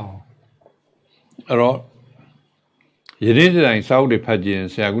ဘူးအဲ့တော့ယနေ့တိုင်းစာအုပ်တွေဖတ်ကြည့်ရင်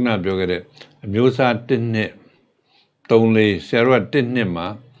ဆရာကပြောခဲ့တဲ့အမျိုးအစား1နှစ်3လေးဆရာတို့က1နှစ်မှာ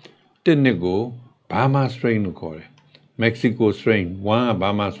1နှစ်ကို Burma strain လို့ခေါ်တယ် Mexico strain 1က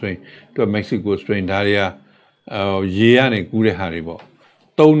Burma strain 2က Mexico strain ဒါတွေကရေကနေကူးတဲ့ဟာတွေပေါ့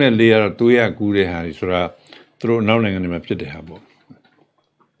3နဲ့4ကတော့သွေးရကူးတဲ့ဟာတွေဆိုတာသူတို့နောက်နိုင်ငံတွေမှာဖြစ်တဲ့ဟာပေါ့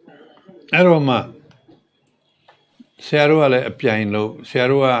အဲ့တော့မှဆရာတို့ကလည်းအပြိုင်လို့ဆရာ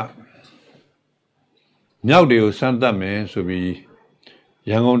တို့ကမြောက်တွေကိုစမ်းသပ်မယ်ဆိုပြီး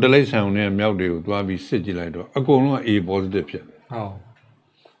ရန်ကုန်တလိပ်ဆောင်နဲ့မြောက်တွေကိုတွားပြီးစစ်ကြည့်လိုက်တော့အကုန်လုံးက A positive ဖြစ်ဟုတ်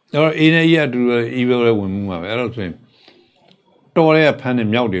အဲ့တော့ A နဲ့ E အတူတူ E ပဲဝင်မှုမှာပဲအဲ့တော့ဆိုရင်တော်ရဲဖမ်းတဲ့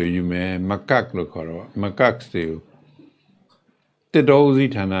မြောက်တွေကိုယူမယ်မကတ်လို့ခေါ်တော့မကတ်တွေကိုတစ်တော်ဦး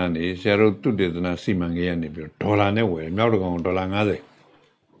စီးဌာနကနေဆရာတို့သူတေသနာစီမံကိန်းကနေပြီးဒေါ်လာနဲ့ဝယ်မြောက်တကောင်ဒေါ်လာ50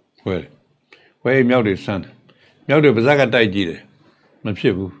ဝယ်ဝယ်မြောက်တွေစမ်းမြောက်တွေပါဇက်ကတိုက်ကြည့်တယ်မဖြ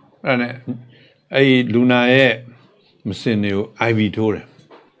စ်ဘူးအဲ့ဒါနဲ့အဲ့လူနာရဲ့မစင်တွေကို IV ထိုးတယ်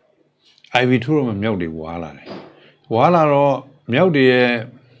IV ထိုးတော့မြောက်တွေဝါလာတယ်ဝါလာတော့မြောက်တွေရဲ့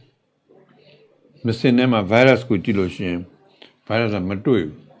မစင်ထဲမှာ virus ကိုကြည့်လို့ရှိရင် virus ကမတွေ့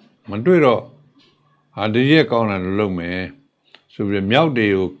ဘူးမတွေ့တော့ဟာဒီရက်ကောင်းလာလို့လုပ်မယ်ဆိုပြီးမြောက်တွေ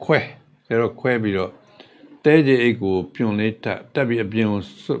ကိုခွဲဒါတော့ခွဲပြီးတော့တဲကြီးအိတ်ကိုပြုံလေးတက်ပြီးအပြင်ကို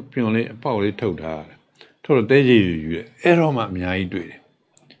ပြုံလေးအပေါက်လေးထုတ်ထားတယ်ထုတ်တော့တဲကြီးယူရဲအဲ့တော့မှအများကြီးတွေ့တယ်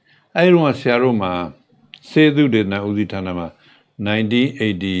အဲ့ဒီတော့ဆရာတို့မှာစေသူဒေသဦးစီးဌာနမှာ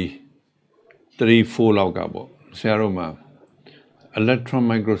1983-4လောက်ကပေါ့ဆရာတို့မှာ electron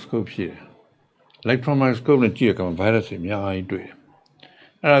microscope ရှိတယ် electron microscope နဲ့ကြည့်ရကောင် virus တွေအများကြီးတွေ့တယ်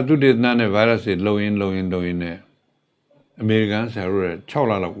အဲ့ဒါသူဒေသနဲ့ virus တွေလုံရင်းနဲ့အမေရိကန်ဆရာတို့ရဲ့6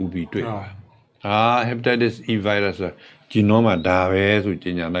လလောက်ဦးပြီးတွေ့တယ်hepatitis E virus genome မှာဒါပဲဆို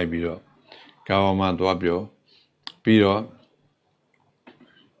ကြေညာလိုက်ပြီးတော့ကာဝမှာသွားပြောပြီးတော့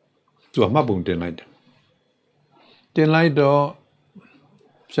သူကမှတ်ပုံတင်လိုက်တယ်တင်လိုက်တော့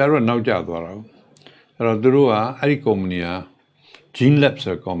ဆရာတို့နောက်ကျသွားတာအဲ့တော့သူတို့ကအဲ့ဒီကုမ္ပဏီက Gene Lab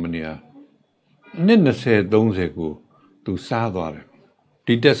ဆိုကုမ္ပဏီကနှစ်20-30ကိုသူစားသွားတယ်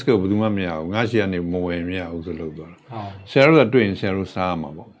ဒီ test ကိုဘယ်သူမှမရဘူးငါရှိကနေမဝယ်မရဘူးဆိုလို့သွားတာဆရာတို့ကတွေ့ရင်ဆရာတို့စားရမှာ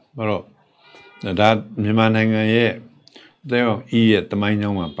ပေါ့အဲ့တော့ဒါမြန်မာနိုင်ငံရဲ့တဲ့ E ရဲ့တမိုင်းကြော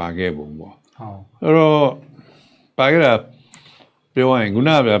င်းမှာပါခဲ့ပုံပေါ့အဲ့တော့ပါခဲ့တာပြောရရင်ခုန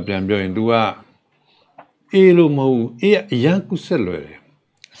ကပြန်ပြောရင် तू ကအေးလို့မဟုတ်အေးအရန်ကုဆက်လွယ်တယ်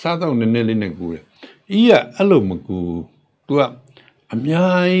စားတော့နည်းနည်းလေးနဲ့ကူတယ်အေးကအဲ့လိုမကူ तू ကအ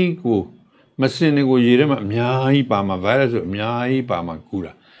များကြီးကိုမစင်တွေကိုရေထဲမှာအများကြီးပါမှာ virus ဆိုအများကြီးပါမှာကူ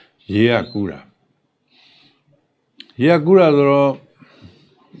တာရေကကူတာဆိုတော့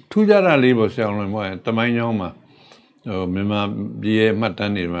ထူးခြားတာလေးပေါ့ဆရာလုံးပေါ့တမိုင်းကြောင်းမှာမြန်မာပြည်ရဲ့မှတ်တ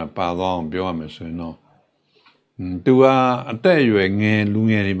မ်းတွေမှာပါသွားအောင်ပြောရမယ်ဆိုရင်တော့သူကအသက်အရွယ်ငယ်လူ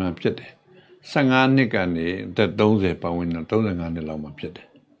ငယ်တွေမှာဖြစ်တယ်15နှစ်ကနေအသက်30ပတ်ဝန်းကျင်35နှစ်လောက်မှာဖြစ်တယ်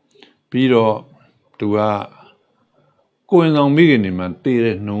ပြီးတော့သူကကိုယ်ဆောင်မိခင်တွေမှာတည်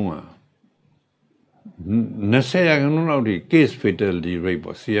တဲ့နှုံးက20ရာခိုင်နှုန်းလောက်ထိ case fatality rate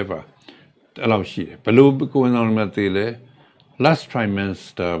ပေါ့ CFR အဲ့လောက်ရှိတယ်ဘယ်လိုကိုယ်ဆောင်တွေမှာတည်လဲlast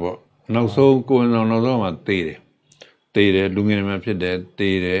trimester ပေါ့နောက်ဆုံးကိုယ်ဆောင်နောက်ဆုံးမှာတည်တယ်လူငယ်တွေမှာဖြစ်တယ်တ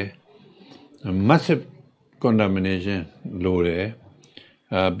ည်တယ် massive contamination လိုတယ်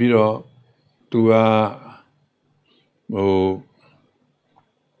ပြီးတော့သူက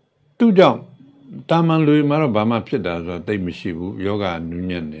သူ့ကြောင့်တာမန်လူတွေမှာတော့ဘာမှဖြစ်တာဆိုတော့တိတ်မရှိဘူးယောဂနူး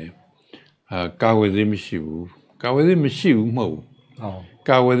ညံ့တယ်ကာဝယ်ဆေးမရှိဘူးမဟုတ်ဘူး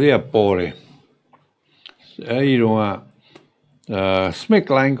ကာဝယ်ဆေးကပေါ်တယ်အဲဒီတော့Smith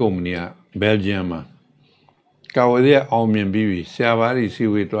Line ကုမ္ပဏီက Belgium မှာကာဝယ်ဆေးအောင်မြင်ပြီးပြီဆရာဘာတွေစီ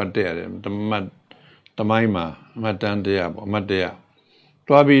ဝေးတွားတက်ရတယ်တမိုင်းမှာအမှတ်တမ်းတရားပေါ့အမှတ်တရား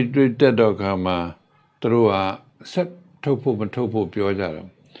တွားပြီးတွေ့တက်တော့ခါမှာသူတို့ကဆက်ထုတ်ဖို့မထုတ်ဖို့ပြောကြတော့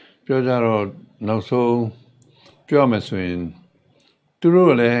နောက်ဆုံးပြောမယ်ဆိုရင်သူ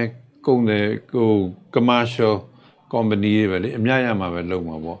တို့လည်းကုန်တယ်commercial company တွေပဲလေအများရမှာပဲလုပ်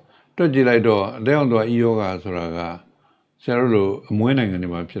မှာပေါ့တွက်ကြည့်လိုက်တော့အတဲ့အောင်တော့ဤယောဂဆိုတာကဆရာတို့လိုအမွေးနိုင်ငံတွေ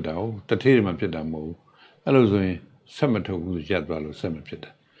မှာဖြစ်တာဟုတ်တထေးတွေမှာဖြစ်တာမဟုတ်ဘူးအဲ့လိုဆိုရင်ဆက်မထုတ်ဘူးရပ်သွားလို့ဆက်မဖြစ်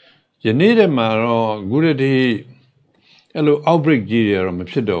တာယနေ့တည်းမှာတော့အခုတည်း အဲ့လို outbreak ကြီးတွေတော့မ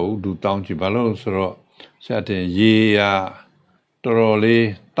ဖြစ်တော့ဘူးသူတောင်းကြည့်ဘာလို့ဆိုတော့ဆက်တင်ရေရတော်တော်လေး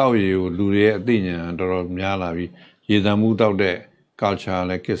တောက်ရည်ကိုလူတွေရဲ့အသိဉာဏ်တော်တော်များလာပြီရေသံမှုတောက်တဲ့ culture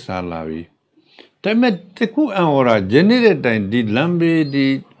လည်းကိစ္စလာပြီဒါပေမဲ့တခုအံဟောတာယနေ့တဲ့တိုင်ဒီလမ်းဘေးဒီ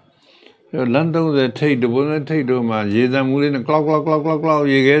လမ်း30ထိတ်တဘုံနဲ့ထိတ်တို့မှာရေသံမှုလေးနဲ့ clock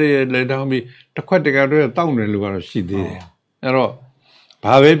ရေခဲတွေလက်ထောင်းပြီးတစ်ခွက်တကတွေတောက်နေလူကတော့ရှိသေးတယ်အဲ့တော့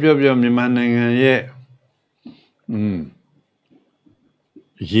ဘာပဲပြောမြန်မာနိုင်ငံရဲ့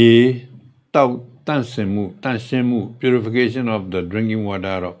ရေတောက်တန့်စင်မှုတန့်ရှင်းမှု purification of the drinking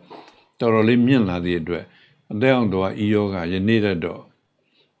water တော့တော်တော်လေးမြင့်လာတဲ့အတွက်အတဲ့အောင်တော့ဤယောဂယနေ့တော့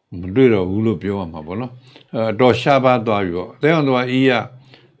မတွေ့တော့ဘူးလို့ပြောရမှာပေါ့နော်တော်ရှားပါသွားပြီပေါ့အတဲ့အောင်တော့ဤရ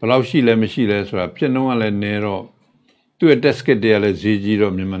ဘယ်လောက်ရှိလဲမရှိလဲဆိုတာဖြစ်နှုံးကလည်းနည်းတော့သူ့ရဲ့ test kit တွေကလည်းဈေးကြီး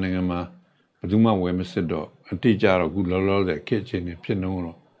တော့မြန်မာနိုင်ငံမှာဘယ်သူမှဝယ်မစစ်တော့အတိအကျတော့ခုလောလောဆယ်ခက်ချင်းနေဖြစ်နှုံး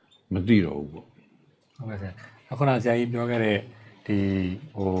တော့မသိတော့ဘူးပေါ့ဟုတ်ကဲ့ဆရာအခုနဆရာကြီးပြောခဲ့တဲ့ဒီ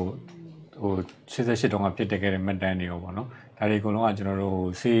88တုန်းကဖြစ်တဲ့ခဲ့တဲ့မှတ်တမ်းတွေရောပေါ့နော်ဒါတွေအကုန်လုံးကကျွန်တော်တို့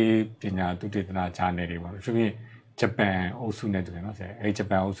ဆေးပညာသုတေသနဂျာနယ်တွေပေါ့ဆိုပြီးဂျပန်အုပ်စုနဲ့တူတယ်နော်ဆရာအဲဒီဂျ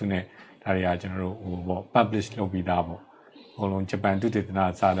ပန်အုပ်စုနဲ့ဒါတွေကကျွန်တော်တို့ပေါ့ publish လုပ်ပြီးသားပေါ့အကုန်လုံးဂျပန်သုတေသန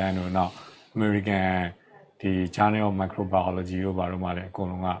စာတမ်းတို့နောက် American ဒီ Journal of Microbiology တို့ဘာလို့မှလည်းအကုန်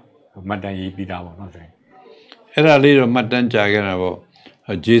လုံးကမှတ်တမ်းရေးပြီးသားပေါ့နော်ဆရာအဲ့ဒါလေးတော့မှတ်တမ်းကြာခဲ့တာပေါ့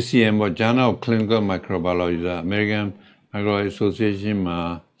JCM ပေါ့ Journal of Clinical Microbiology American Microbiology Association မှာ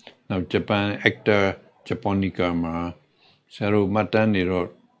နောက် Japan Actor Japonica မှာဆရာတို့မှတ်တမ်းနေတော့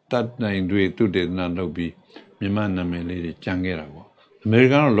တတ်နိုင်တွေသူတေသနလုပ်ပြီးမြန်မာနာမည်လေးတွေကြံခဲ့တာပေါ့အမေရိ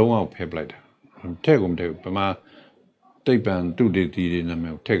ကန်တော့လုံးဝဖယ်ပလိုက်တာထည့်ကုန်တယ်ပမာတိတ်ပံသူတေသီတွေနာမ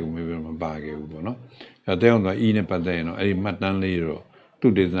ည်ထည့်ကုန်ပြီးမပါခဲ့ဘူးပေါ့နော်အဲတဲ့အောင်တော့ဤနဲ့ပတ်သက်ရင်တော့အဲ့ဒီမှတ်တမ်းလေးတော့သူ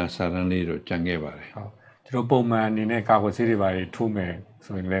တေသနစာတမ်းလေးတော့ကြံခဲ့ပါတယ်ဟုတ်ကျွန်တော်ပုံမှန်အနေနဲ့ကာကွယ်ဆေးတွေပါထိုးမယ်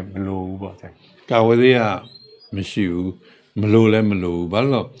ဆိုရင်လည်းမလိုဘူးပေါ့ဆရာကာကွယ်ဆေးကမရှိဘူးမလိုလည်းမလိုဘူးဘာ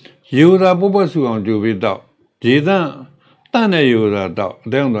လို့ရေဥသာပုပ်ပွက်ဆူအောင်ကြိုပြီးတော့ရေသန့်တန့်တဲ့ရေဥသာတော့အ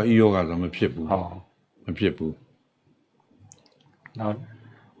တဲ့အောင်တော့ဤယောဂါဆိုမဖြစ်ဘူးဟုတ်မဖြစ်ဘူးနောက်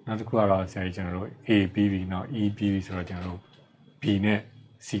တစ်ခုကတော့ဆရာကြီးကျွန်တော်တို့ A ပြီးပြီးနောက် E ပြီးပြီးဆိုတော့ကျွန်တော်တို့ B နဲ့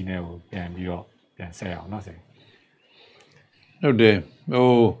C နဲ့ကိုပြန်ပြီးတော့ပြန်ဆက်အောင်နော်ဆရာဟုတ်တယ်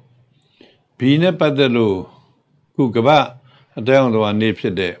B နဲ့ပတ်သက်လို့ခုကမ္ဘာအတဲ့အောင်တော့နေဖြ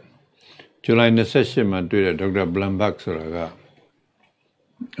စ်တဲ့ဇူလိုင်28မှာတွေ့တဲ့ဒေါက်တာဘလန်ဘတ်ဆိုတာက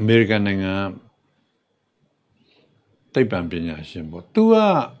အမေရိကန်နိုင်ငံသိပ္ပံပညာရှင်ပေါ့သူက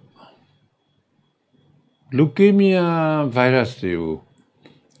လူကေမီယာဗိုင်းရပ်စ်တွေကို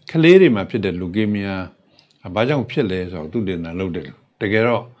ကလေးတွေမှာဖြစ်တဲ့လူကေမီယာဘာကြောင့်ဖြစ်လဲဆိုတော့သူတေသနာလုပ်တယ်တကယ်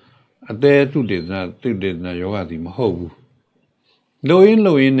တော့အသေးသူတေသနာယောဂသည်မဟုတ်ဘူးလိုရင်း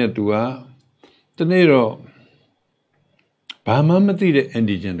နဲ့သူကတနေ့တော့ဘာမှမသိတဲ့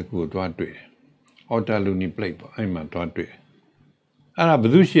antigen တခုကိုတွားတွေ့တယ် autoluminate ပေါ့အဲ့မှာတွားတွေ့အဲ့ဒါဘ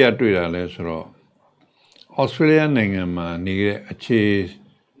ယ်သူရှိရတွေ့တာလဲဆိုတော့ဩစတြေးလျနိုင်ငံမှာနေတဲ့အ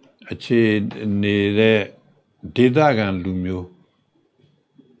ခြေနေတဲ့ဒေသခံလူမျိုး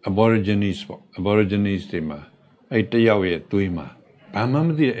aborigines ပေါ့ aborigines တွေမှာအဲ့တယောက်ရဲ့သွေးမှာဘာမှမ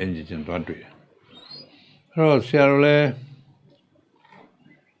သိတဲ့ antigen တွားတွေ့တယ်အဲ့တော့ဆရာတို့လည်း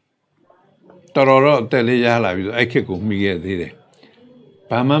တော်တော်အသက်လေးရလာပြီဆိုအဲ့ခက်ကိုမှီခဲ့သေးတယ်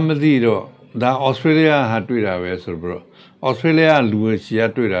ဘာမှမသိတော့ဒါဩစတြေးလျဟာတွေ့တာပဲဆိုတော့ဩစတြေးလျလူရှိရ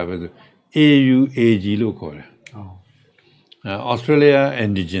တွေ့တာပဲဆို AUAG လို့ခေါ်တယ်Australia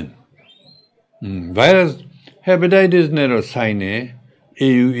antigen virus hepatitis နဲ့တော့ဆိုင်နေ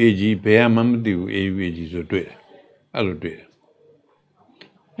AUAG ဘယ်မှမသိဘူး AUAG ဆိုတွေ့တယ်အဲ့လိုတွေ့တယ်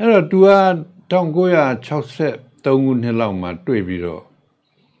အဲ့တော့သူက1963ခုနှစ်လောက်မှာတွေ့ပြီးတော့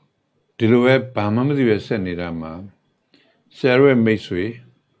ဒီလိုပဲဘာမှမသိပဲဆက်နေတာမှာဆရာရဲ့မိတ်ဆွေ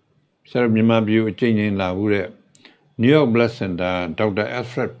ဆရာမြန်မာပြည်အချိန်ချင်းလာဘူးတဲ့ New York Blood Center ဒေါက်တာ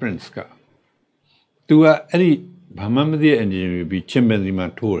Alfred Prince ကသူကအဲ့ဒီဘာမှမသိတဲ့ engineer ပြီးချင်ပန်စီမှာ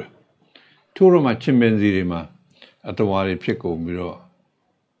ထိုးတယ်ထိုးတော့မှချင်ပန်စီတွေမှာအတဝါတွေဖြစ်ကုန်ပြီးတော့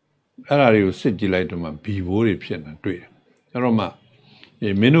အဲ့ဒါတွေကိုစစ်ကြည့်လိုက်တော့မှဘီဘိုးတွေဖြစ်နေတွေ့တယ်အဲ့တော့မှ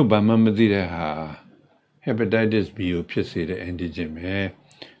မင်းတို့ဘာမှမသိတဲ့ဟာ hepatitis B ကိုဖြစ်စေတဲ့ antigen ပဲ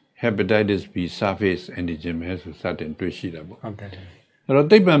hepatitis B surface antigen ပဲဆိုစတင်တွေ့ရှိတာပေါ့ဟုတ်တယ်အဲ့တော့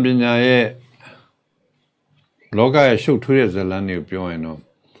သိပ္ပံပညာရဲ့လောကရဲ့ရှုပ်ထွေးတဲ့ဇာတ်လမ်းတွေကိုပြောရင်တော့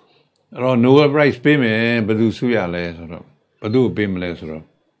အဲ့တော့ Nobel Prize ပေးမယ်ဘယ်သူဆုရလဲဆိုတော့ဘယ်သူပေးမလဲဆိုတော့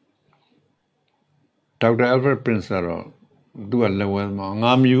ဒေါက်တာ Alfred Prince ကတော့သူကလက်ဝဲမှာ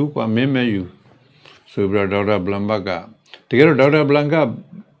ငါမယူကွာမင်းမဲယူဆိုပြီးတော့ဒေါက်တာဘလန်ဘတ်ကတကယ်တော့ဒေါက်တာဘလန်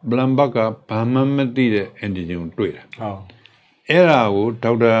ဘတ်ကဘာမှမသိတဲ့ antigen ကိုတွေ့တာဟုတ်အဲ့ဒါကို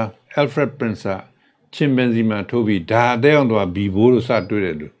ဒေါက်တာ Alfred Prince ကချင်ပန်စီမှာထိုးပြီးဒါအသေးအောင်တော့ဘီဘိုးလို့စတွေ့တ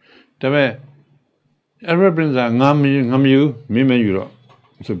ယ်လို့ဒါပေမဲ့ Alpha Prince are ngam you, Euro,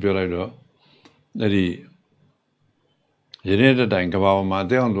 so Purado. That he generated and Kabao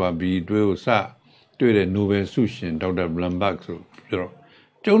Mateon to be do sa, do the Nube Sushin, Dr. Blambak, so Puro.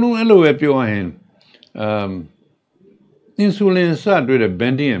 Jono Elo Pure hand. Insulin sa do the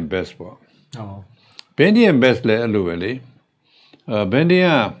Bendy and Best for. Oh. Bendy and Best le Elo Bendy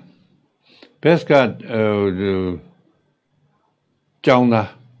Best got Jonah,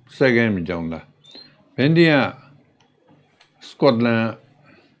 second Jonah. Bendy Scotland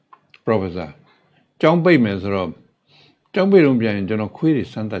professor. John Bayman's rob. John Bayrumbian and John Query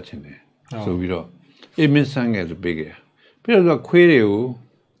Santa Chine. So we don't. It means sang as a bigger. Pero the query,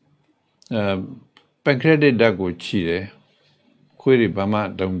 pancreatic dago chile, query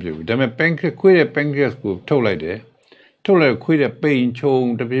bama don't do. Dame pancreas go told like that. Told like query pain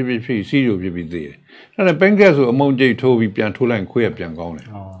chong the PPP, see you be there. And the pancreas among J. Toby Pian Tola and queer Pian Gone.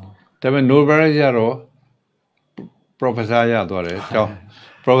 Dame no Barazaro, Professor Yadore,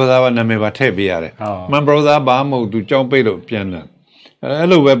 Professor Nameva Tebiare. My brother Bamo to John Pelo Piana.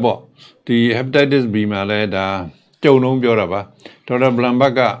 Hello, Webo. The hepatitis B malada, Jono Bioraba, Dr.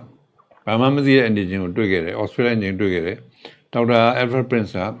 Blambaga, Bamamazi and the Jim Dugere, Australian Jim Dugere, Dr. Alfred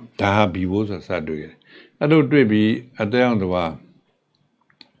Prince, Taha Bivos as I do it. I don't be at the end of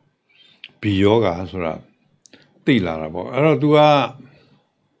Be yoga, Sura, Tilarabo. I don't do a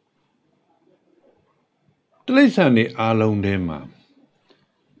Tlisani alone dema.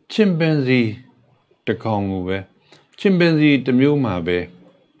 Chimpanzee, the Congo, chimpanzee, the Mumabe.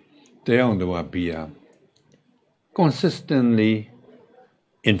 They on the be consistently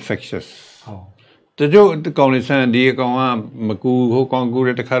infectious. The joke the Congress and the Maku, who can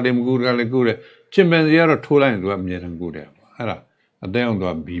go to Kalim Gura, chimpanzee are 2 lines to a mere and good. A day on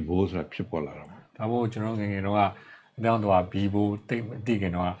the be both a people. I want to know down to a people,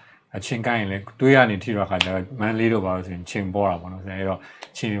 digging or a chinkai like 2 years in Tira, man little about in Chimbora, one of the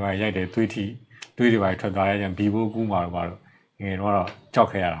Chinua Yade, 20 by Tadaya and people Guma about in order to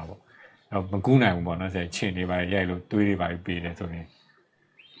talk here. Maguna one as a chin by yellow, 20 by beat at me.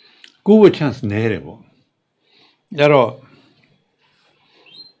 Good chance nearable. Yaro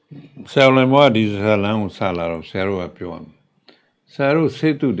Salamo is a long salad of Sarua Pion. Saru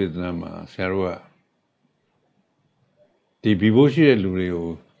say to the Nama, Sarua. The Biboshi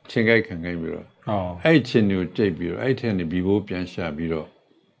Lurio, Chengai can give you. Oh, I chin you, Jabiro, I tell the Bibo Piansha Biro.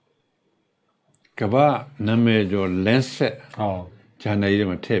 Kaba Namejo Lenset. Oh. China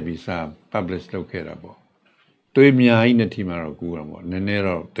Tebi Sam, published locatable. To me, I in a team of Guramo,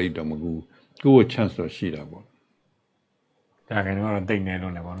 Nenero, Tatum, go a chance to sheet about. I can not take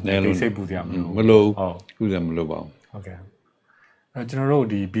Nelon. They say Budiam. Hello, Gudam Lobo. Okay. General,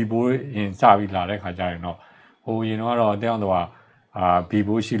 the people in Savila, like Hajano, who you know, down the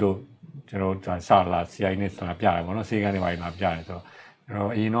people Shilo, General Sala, Sianis, Lapia, I want to see anybody Lapia. So,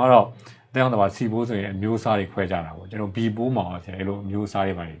 you know, down the Sibos and New Sari Quajana, you know, be boomer, New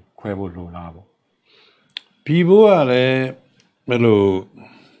Sari by Quebo Lunabo. People are a mellow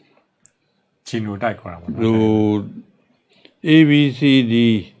Chino Dicora. A B C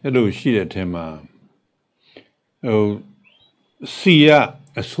D, hello, she at him. Oh, see ya,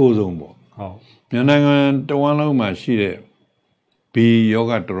 a sozo. Oh, Yanang, the one of my she be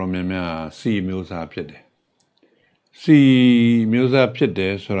yoga to Romania, see Musa Pede. See Musa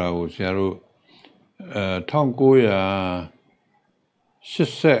Pede, so I was Yaro Tongoya. She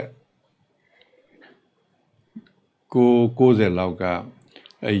said, go the lauga,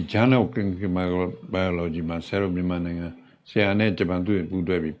 a journal biology, my cerebral manning, say I need Japan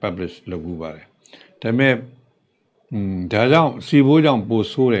to be published Lagubare. Tame Dajang, see Wojang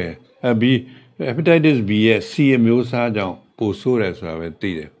Posure, a be hepatitis B, see a Musa Jang, Posure, so I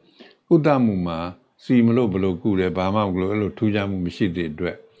did it. Udamuma, see Molo Gure, Bama Glo, Tujam Mishidi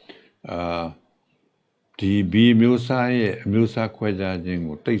Dwe. The B Musa Quaja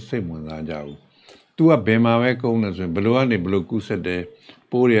Jingo, take same one Rajao. To a Bema owners and Beluani Bluku said the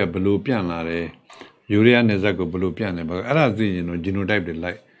Poria Belu Pianare, Uria Nezago Belu Piana, but Arazi, genotype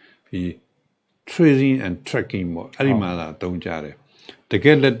like the tracing and tracking more. Arimala don't jare. The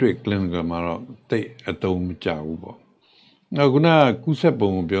get electric clinical maro, they a dome jaubo. Now, Guna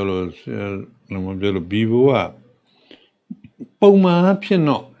Kusapo Biolos, Nomobio Bivoa Poma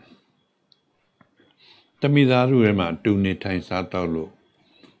Piano. The Midaruma do need time Satalo.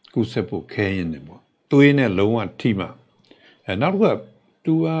 Kusapo Kayan. Doing a low tima. And not what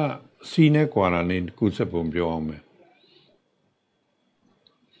do a senior quarantine Kusapo Biome.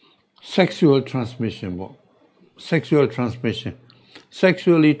 Sexual transmission.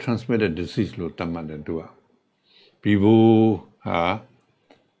 Sexually transmitted disease lo tamada dua. People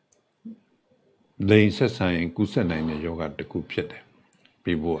လိန်ဆက်ဆံရင်ကူးစက်နိုင်တဲ့ယောဂတစ်ခုဖြစ်တယ်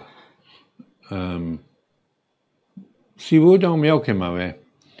ပြီးဖို့စီဘိုးကြောင့်မရောက်ခင်မှာပဲ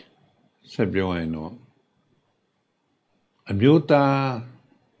ဆက်ပြောရင်တော့အမျိုးသား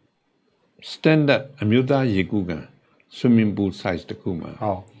standard အမျိုးသားရေကူးကန် swimming pool size တစ်ခုမှာ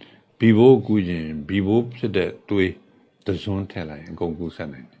ဘီဘိုးကူးရင်ဘီဘိုးဖြစ်တဲ့သွေးတစွန်းထည့်လိုက်အကုန်ကူးစက်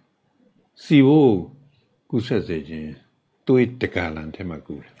နိုင်တယ်စီဘိုးကူးစက်စေခြင်းသွေးတကာလန်ထဲမှာ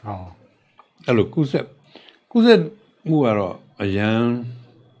ကူးတယ်အဲ့လိုကူးစက်မှုကတော့အရန်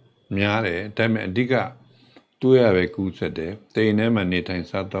များတယ်ဒါပေမဲ့အဓိကသွေးရပဲကူးစက်တယ်တိမ်ထဲမှာနေထိုင်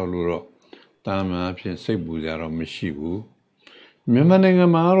စားတော့လို့တော့တာမန်အဖြစ်စိတ်ပူကြတော့မရှိဘူးမြန်မာနိုင်ငံ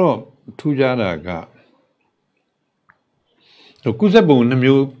မှာတော့ထူးခြားတာကကူးစက်ပုံနှ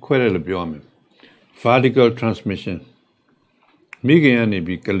မျိုးခွဲတယ်လို့ပြောရမယ် vertical transmission မိခင်ကနေ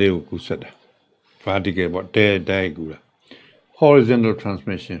ပြီးကလေးကိုကူးစက်တာ vertical ပေါ့တဲကူတာ horizontal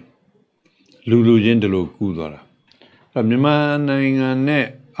transmission လူချင်းတလို့ကူးသွားတာအဲ့မြန်မာနိုင်ငံနဲ့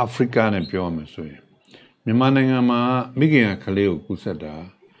အာဖရိကနဲ့ပြောရမယ်ဆိုရင်မြန်မာနိုင်ငံမှာမိခင်ကကလေးကိုကူးစက်တာ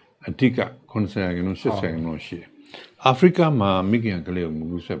အဓိက90%ရှိတယ်အာဖရိကမှာမိခင်ကလေးကိုမ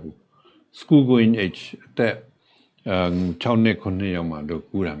ကူးစက်ဘူး school going age အသက်6နှစ်9ရောက်မှတော့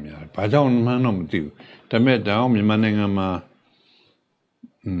ကူးတာများတယ်ဘာကြောင့်မှန်းတော့မသိဘူးဒါပေမဲ့ဒါအောင်မြန်မာနိုင်ငံမှာ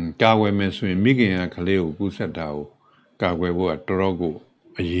ကာဝယ်မယ်ဆိုရင်မိခင်ကကလေးကိုကူးစက်တာကိုကာကွယ်ဖို့ကတော်တော်ကို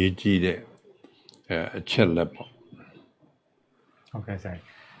အရေးကြီးတဲ့အချက်လက်ပေါ့ဟုတ်ကဲ့ဆိုင်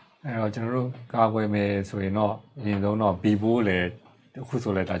အဲ့တော့ကျွန်တော်တို့ကာကွယ်မယ်ဆိုရင်တော့အရင်ဆုံးတော့ဘီဘိုးလည်းအခု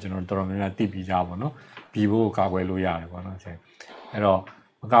ဆိုလဲဒါကျွန်တော်တော်တော်များများသိပြီးကြပါတော့ဘီဘိုးကိုကာကွယ်လို့ရတယ်ပေါ့နော်ဆိုင်အဲ့တော့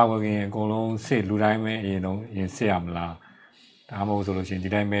မကာကွယ်ခင်အကုန်လုံးစစ်လူတိုင်းပဲအရင်စစ်ရမလားဒါမှမဟုတ်ဆိုလို့ရှိရင်ဒီ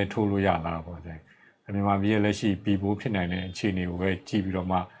တိုင်းပဲထိုးလို့ရလားပေါ့ဆိုင်မြန်မာပြည်ရဲ့လက်ရှိဘီဘိုးဖြစ်နိုင်တဲ့အခြေအနေကိုပဲကြည့်ပြီးတော့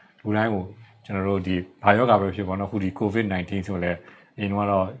မှလူတိုင်းကိုကျွန်တော်တို့ဒီဘာယောဂါပဲဖြစ်ပေါ့နော်အခုဒီ COVID-19 ဆိုလဲအရင်က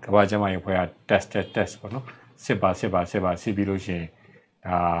တော့ကမ္ဘာ့ကျန်းမာရေးအဖွဲ့က test ပေါ့နော်စစ်ပါစစ်ပြီးလို့ရှိရင်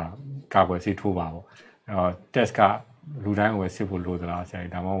ကာကွယ်ဆေးထိုးပါပေါ့အဲ့တော့ test ကလူတိုင်းကိုပဲစစ်ဖို့လိုသလားဆရာ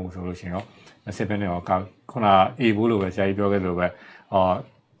ကြီးဒါမှမဟုတ်ဆိုလို့ရှိရင်တော့မစစ်ဘဲနဲ့တော့ခုနအေဘိုးလိုပဲဆရာကြီးပြောခဲ့လို့ပဲ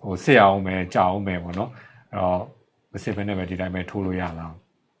ဟိုစစ်အောင်မယ်ကြောက်အောင်မယ်ပေါ့နော်အဲ့တော့မစစ်ဘဲနဲ့ပဲဒီတိုင်းပဲထိုးလို့ရလားဒါ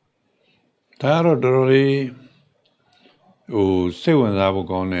ကတော့တော်တော်လေးဟိုစိတ်ဝင်စားဖို့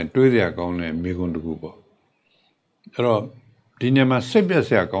ကောင်းတဲ့တွေးစရာကောင်းတဲ့မိကွန်းတစ်ခုပေါ့အဲ့တော့ဒီနေရာမှာစိတ်ပြက်စ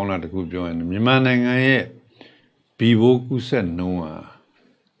ရာကောင်းတာတစ်ခုပြောရင်မြန်မာနိုင်ငံရဲ့ဘီဘိုးကူးစက်နှုန်းဟာ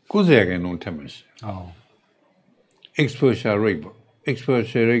90%ထက်မှရှိexposure rate ပေါ့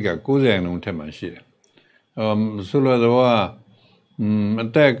exposure rate က90%ထက်မှရှိတယ်ဆိုလိုတော့အ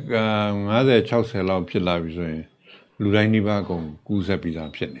သက်50 60လောက်ဖြစ်လာပြီဆိုရင်လူတိုင်းဒီပါအကုန်ကူးစက်ပြီး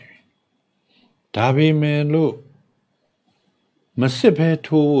သားဖြစ်နေပြီဒါပေမဲ့လို့မစစ်ဘဲ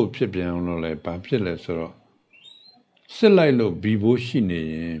ထိုးဖို့ဖြစ်ပြန်အောင်လို့လည်းဘာဖြစ်လဲဆိုတော့စစ်လိုက်လို့ဘီဘိုးရှိနေ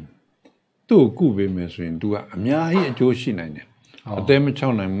ရင်သူ့ကိုကုပေးမယ်ဆိုရင် तू ကအများကြီးအကျိုးရှိနိုင်တယ်အသေးမချော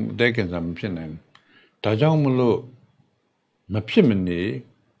က်နိုင်ဘူးအသေးကင်ဆာမဖြစ်နိုင်ဘူးဒါကြောင့်မလို့မဖြစ်မနေ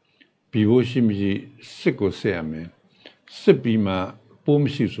ဘီဘိုးရှိမရှိစစ်ကိုစစ်ရမယ်စစ်ပြီးမှပိုးမ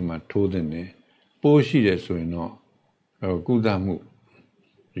ရှိဆိုမှထိုးတဲ့နေပိုးရှိတယ်ဆိုရင်တော့ကုသမှု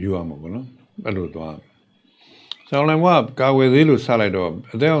ယူရမှာပေါ့နော်အဲ့လိုသွားဆောင်းလည်းကကာဝယ်သေးလို့စလိုက်တော့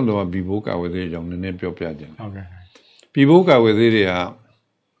အသက်အောင်တော့ဘီဘိုးကာဝယ်သေးကြောင့်နည်းနည်းပြောပြခြင်းဟုတ်ကဲ့ဘီဘိုးကာဝယ်သေးတွေက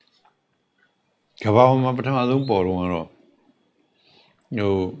ကဘာမှာပထမဆုံးပေါ်တော့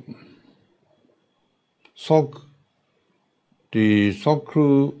ဟိုဆော့ခရူ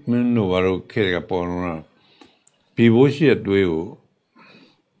မင်းတို့ဘာလို့ခဲကပေါ်တော့ဘီဘိုးရှိတဲ့တွေးကို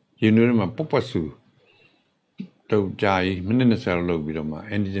ရင်းနှီးမှာပုတ်ပတ်စုတော့ကြာကြီးမိနစ်20လောက်လုပ်ပြီးတော့မှ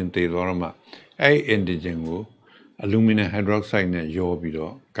antigen တည်သွားတော့မှအဲ့ antigen ကို aluminum hydroxide နဲ့ရောပြီး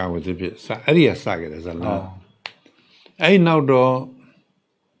တော့ကာဝယ်ဆေးဖြစ်အဲ့ဒီကစခဲ့တယ်ဇလာအဲ့နောက်တော့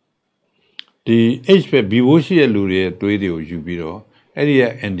ဒီ H ပဲဘီဘိုးရှိတဲ့လူတွေရဲ့သွေးတွေကိုယူပြီးတော့အဲ့ဒီ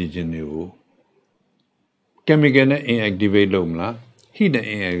ရဲ့ antigen တွေကို chemical နဲ့ inactivate လုပ်မလား heat နဲ့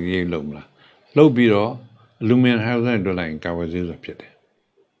inactivate လုပ်မလားလုပ်ပြီးတော့ aluminum hydroxide တွက်လိုက်ကာဝယ်ဆေးဆိုဖြစ်တယ်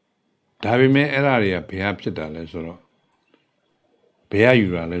ဒါပေမဲ့အဲ့ဒါတွေကဘယ်ဟာဖြစ်တာလဲဆိုတော့ဘယ်ဟာယူ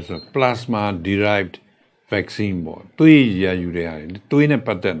တာလဲဆိုတော့ plasma derived vaccine ပေါ့သွေးရယူတဲ့ဟာတွေသွေးနဲ့ပ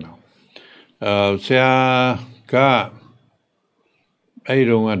တ်သက်တာဆရာကအဲ့ဒီ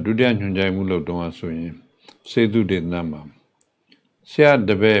တော့ဒုတိယညွှန်ကြားမှုလုပ်တော့ဆိုရင်စေတုဒေသနာမှာဆရာတ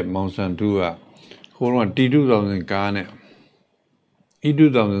ပည့်မောင်စံတူကဟိုတော့ T2000 ကားနဲ့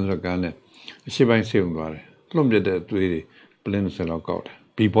E2000 ဆိုကားနဲ့အရှိပိုင်းဆေးုံသွားတယ်လွန်ပြတဲ့သွေးတွေပလင်း10လောက်ကောက်တယ်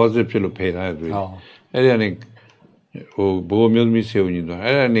B positive ဖြစ်လို့ဖယ်ထားတဲ့သွေးအဲ့ဒီကနေဟိုဘိုးမျိုးသမီးဆေးုံကြီးသွား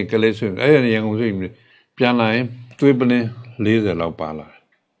အဲ့ဒီကနေကလေးဆေးအဲ့ဒီရန်ကုန်ဆေးပြန်လာရင်သွေးပလင်း40လောက်ပါလာတယ်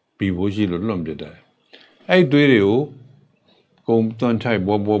B ဘိုးရှိလို့လွန်ပြတယ်အဲ့ဒီသွေးတွေကို ကုံတွန်းထိုက်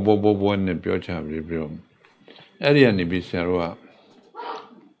ဘောနဲ့ပြောချပြီးပြောအဲ့ဒီကနေပြီးဆရာတို့က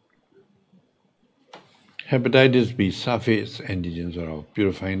hepatitis B surface antigen ဆိုတော့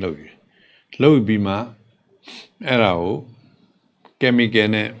purify လုပ်ပြီးမှအဲ့ဒါကို chemical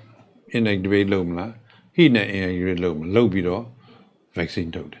နဲ့ inactivate လုပ်မလား heat နဲ့ inactivate လုပ်ပြီးတော့ vaccine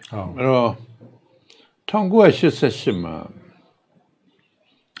ထုတ်တယ်အဲ့တော့1988မှာ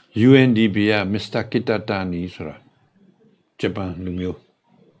UNDP က Mr. Kitatani ဆိုတာဂျပန်လူမျိုး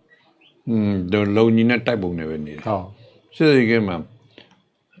လုံကြီးနဲ့တိုက်ပုံနဲ့ပဲနေတယ်စစ်စစ်ကမှ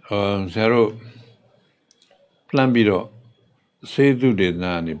ဆရာတို့ plan ပြီးတော့စေသူဒေသက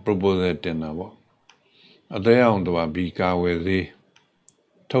နေ proposal တင်တာပေါ့အသေးအောင်တော့ဘီကာဝယ်သေး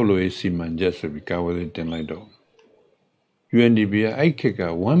ထုတ်လို့စီမံချက်ဆိုပြီးကာဝယ်သေးတင်လိုက်တော့ UNDP ကအဲ့ခေတ်က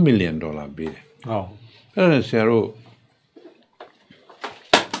$1 millionပေးတယ်အဲ့ဒါဆရာတို့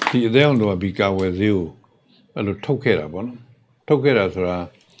ဒီအသေးအောင်တော့ဘီကာဝယ်သေးကိုအဲ့လိုထုတ်ခဲ့တာပေါ့နော်ထုတ်ခဲ့တာဆိုတာ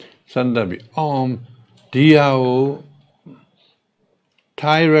စမ်းသပ်ပြီးဒီဟာကို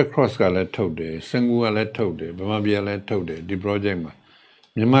Thai Red Cross ကလည်းထုတ်တယ်စင်ကူကလည်းထုတ်တယ်ဗမာပြည်ကလည်းထုတ်တယ်ဒီ project မှာ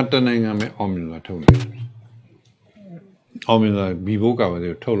မြန်မာတနိုင်ငံပဲအောင်မြင်စွာထုတ်တယ်အောင်မြင်စွာဘီဘိုးကပဲ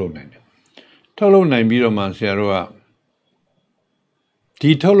ထုတ်လုပ်နိုင်တယ်ထုတ်လုပ်နိုင်ပြီးတော့မှဆရာတို့က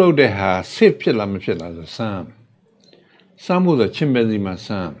ဒီထုတ်လုပ်တဲ့ဟာ safe ဖြစ်လားမဖြစ်လားဆိုစမ်းဖို့ဆိုချင်ပန်စီမှာစ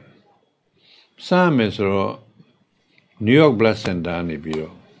မ်းမယ်ဆိုတော့ New York Blood Center နေပြီး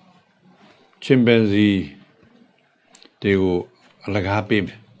တော့ချင်ပန်စီတွေကိုအလကားပေးမ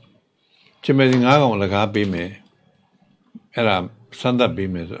ယ်ချင်ပန်စီ9ကောင်အလကားပေးမယ်အဲ့ဒါစမ်းသပ်ပေး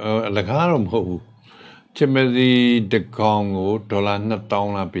မယ်ဆိုအလကားတော့မဟုတ်ဘူးချင်ပန်စီတစ်ကောင်ကို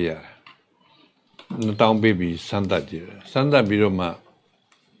$2000လားပေးရတယ်$2000ပေးပြီးစမ်းသပ်ကြည့်တယ်စမ်းသပ်ပြီးတော့မှ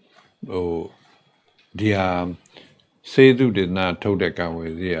ဒီဟာစေသူတွေနာထုတ်တဲ့ကာဝ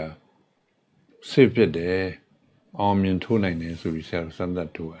ယ်ဆေးဟာဆေးဖြစ်တယ်အောင်မြင်ထိုးနိုင်တယ်ဆိုပြီးဆရာစမ်းသပ်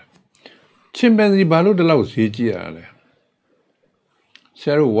ထိုးတယ်ချင်ပန်စီဘာလို့ဒီလောက်ဈေးကြီးရလဲဆ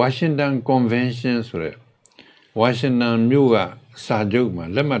ရာတို့ Washington Convention ဆိုတဲ့ Washington မြို့ကစာချုပ်မှာ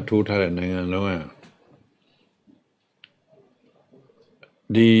လက်မှတ်ထိုးထားတဲ့နိုင်ငံလုံးက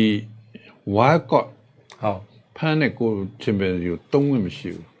ဒီ Walcott ဖမ်းတဲ့ကိုချင်ပန်စီကိုသုံးဝင်မရှိ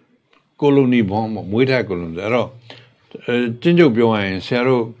ဘူးကိုလိုနီဘောင်းမွေးထားကိုလိုနီအဲ့တော့ကျင်းကျုပ်ပြောရရင်ဆရာ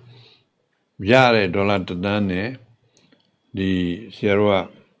တို့ရတဲ့$1နဲ့ဒီဆရာတို့က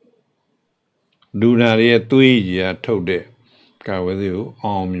လူနာတွေရဲ့သွေးကြီးကထုတ်တဲ့ကာဝယ်ဆေးကို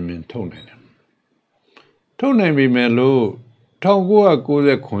အောင်မြင်ထုတ်နိုင်တယ်ထုတ်နိုင်ပြီမဲ့လို့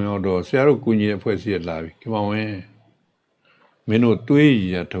1990ရောက်တော့ဆရာတို့ကုညီတဲ့အဖွဲ့အစည်းလာပြီကမောင်ဝင်းမင်းတို့သွေး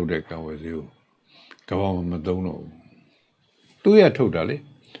ကြီးကထုတ်တဲ့ကာဝယ်ဆေးကိုကမောင်မသုံးတော့ဘူးသွေးရထုတ်တာလေ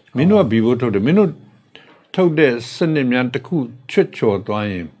မင်းတို့ကဘီဘိုးထုတ်တယ်မင်းတို့ထုတ်တဲ့စနစ်များတစ်ခုချွတ်ချော်သွား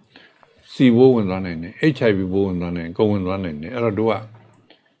ရင်စီဘိုးဝင်သွားနိုင်တယ် HIV ဘိုးဝင်သွားနိုင်ကိုဝင်သွားနိုင်တယ်အဲ့တော့တို့က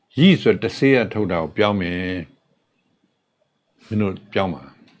ရည်ဆိုတဆေးရထုတ်တာကိုပြောင်းမယ်မင်းတို့ပြောင်းပါ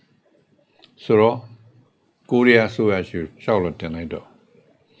ဆိုတော့ကိုရီးယားဆိုရရှိရှောက်လို့တင်လိုက်တော့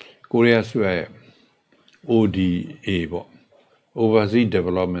ကိုရီးယားဆိုရရဲ့ ODA ပေါ့ Overseas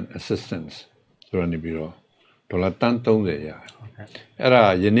Development Assistance ဆိုရနေပြီးတော့$30 ရတယ်အဲ့ဒါ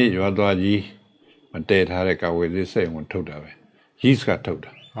ယနေ့ရွာသွားကြီးမတည်ထားတဲ့ကာဝယ်ဆေးစိတ်ဝင်ထုတ်တာပဲ yeast ကထုတ်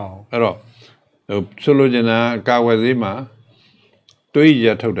တာအဲ့တော့ဆိုလိုချင်တာကာဝယ်ဆေးမှာသွေးရ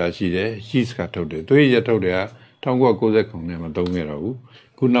ထုတ်တာရှိတယ် yeast ကထုတ်တယ်သွေးရထုတ်တယ်က1990နဲ့မသုံးခဲ့တော့ဘူး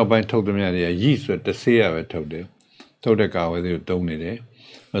ခုနောက်ပိုင်းထုတ်သမျှတွေက yeast ဆိုတဆေးရပဲထုတ်တယ်ထုတ်တဲ့ကာဝယ်ဆေးကိုသုံးနေတယ်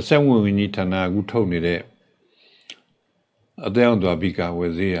ဆက်ဝင်ဝင်ကြီးဌာနကထုတ်နေတဲ့အသေးအောင်သွားပြီးကာဝ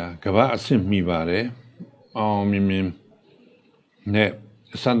ယ်ဆေးဟာကမ္ဘာအဆင့်မိပါတယ်အောင်မြင်နဲ့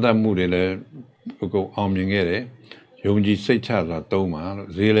စံတတ်မှုတွေလည်းအကုန်အောင်မြင်ခဲ့တယ်ယုံကြည်စိတ်ချစွာသုံးပါလို့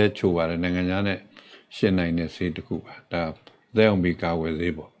ဈေးလဲချိုးပါတယ်နိုင်ငံခြားနဲ့ရှင်းနိုင်တဲ့ဈေးတစ်ခုပါဒါသက်အောင်ပြီးကာဝယ်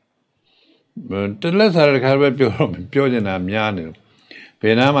ဈေးပေါ့တလက်စားတဲ့ခါပဲပြောချင်တာများနေဘ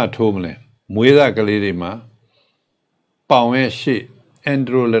ယ်နားမှာထိုးမလဲမွေးသားကလေးတွေမှာပေါင်ရဲ့ရှေ့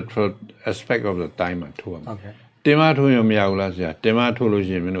anterolateral aspect of the thigh မှာထိုးရမှာတင်မထိုးရင်မရဘူးလားဆရာတင်မထိုးလို့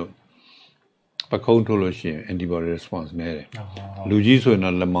ရှိရင်မင်းတို့ပခုံးထိုးလို့ရှိရင် antibody response နည်းတယ်လူကြီးဆိုရင်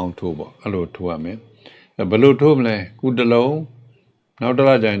တော့လက်မောင်းထိုးပေါ့အဲ့လိုထိုးရမယ်ဘယ်လိုထိုးမလဲခုတစ်လုံးနောက်တစ်လ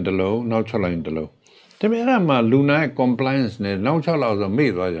ကျရင်တစ်လုံးနောက်6လရင်တစ်လုံးဒါပေမဲ့အဲ့ဒါမှလူနာရဲ့ compliance နဲ့နောက်6လဆို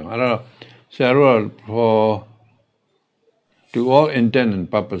မေ့သွားကြအောင်အဲ့တော့ဆရာတို့က for to all intent and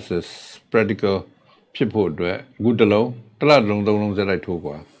purposes practical ဖြစ်ဖို့အတွက်ခုတစ်လုံးတစ်လတစ်လုံးသုံးလုံးစက်လိုက်ထိုး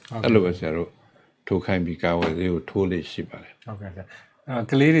ကွာအဲ့လိုပဲဆရာတို့ထိုးခိုင်းပြီးကာဝယ်ဆေးကိုထိုးလေးရှိပါတယ်ဟုတ်ကဲ့ဆရာ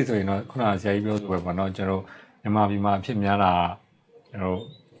ကလေးတွေဆိုရင်တော့ခုနကဆရာကြီးပြောဆိုပဲပေါ့နော်ကျွန်တော်မြန်မာပြည်မှာအဖြစ်များတာကျွန်တော်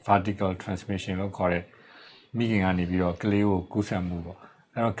vertical transmission လို့ခေါ်တဲ့မိခင်ကနေပြီးတော့ကလေးကိုကူးစက်မှုပေါ့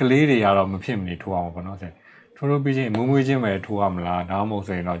အဲ့တော့ကလေးတွေကတော့မဖြစ်မနေထိုးအောင်ပေါ့နော်ဆရာ ထိုးလို့ပြီးချင်းမွေးမွေးချင်းပဲထိုးရမလားဒါမှမဟုတ်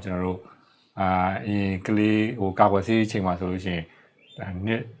ဆိုရင်တော့ကျွန်တော်တို့အရင်ကလေးဟိုကာကွယ်ဆေးအချိန်မှာဆိုလို့ရှိရင်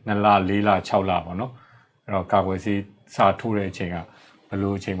2လ4လ6လပေါ့နော်အဲ့တော့ကာကွယ်ဆေးစာထိုးတဲ့အချိန်ကဘယ်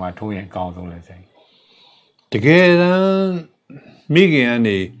လိုအချိန်မှာထိုးရင်အကောင်းဆုံးလဲဆိုရင်တကယ်တမ်းမိခင်က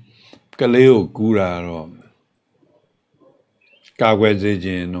နေကလေးကိုကူးတာတော့ကာကွယ်ဆေးခြ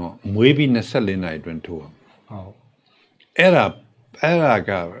င်းတော့မွေးပြီး24နာရီအတွင်းထိုးအောင်ဟုတ်အဲ့ဒါက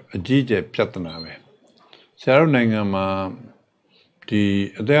အကြီးကျယ်ပြဿနာပဲဆရာတို့နိုင်ငံမှာဒီ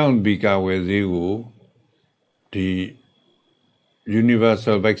အသက်အရွယ်ဘီကာဝယ်ဆေးကိုဒီ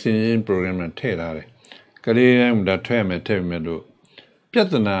Universal Vaccination Program နဲ့ထည့်ထားတယ်ကလေးတိုင်းဒါထည့်မယ်လို့ပြ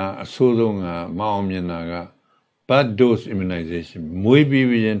ဿနာအဆိုးဆုံးကမအောင်မြင်တာက bad dose immunization မွေး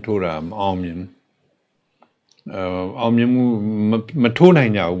ပြီးရင်ထိုးတာမအောင်မြင်အောင်မြင်မှုမထိုးနို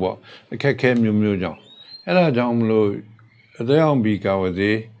င်ကြဘူးပေါ့အခက်ခဲမျိုးကြောင့်အဲ့ဒါကြောင့်မလို့အသက်အရွယ်ဘီကာဝယ်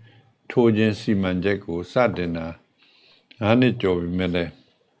ဆေးထိုးခြင်းစီမံချက်ကိုစတင်တာ9နှစ်ကျော်ပြီမဲ့လဲ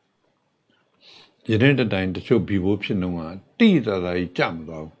ရတဲ့တိုင်တချို့ဘီဘိုးဖြစ်တော့တိတသာကြီးကြမ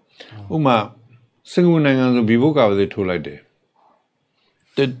သွားဘူးဥမာစင်ကာပူနိုင်ငံဆိုဘီဘိုးကာဝယ်ဆေးထိုးလိုက်တယ်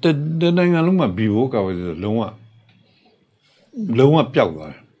တနိုင်ငံလုံးမှာဘီဘိုးကာဝယ်ဆေးလုံးဝပျောက်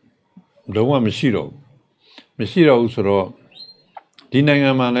သွားတယ်လုံးဝမရှိတော့ဘူးဆိုတော့ဒီနိုင်ငံ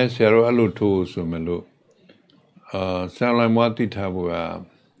မှာလည်းဆရာတို့အဲ့လိုထိုးဆိုမလို့ဆရာလိုက်မွားတိထားဖို့က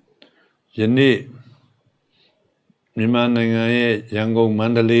ယနေ့မြန်မာနိုင်ငံရဲ့ရန်ကုန်မ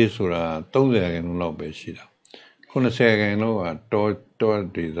န္တလေးဆိုတာ30%လောက်ပဲရှိတာ90%လောက်ကတော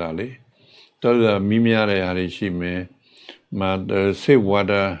ဒေသလေတောဒေသမီးများတဲ့ဟာတွေရှိမယ်safe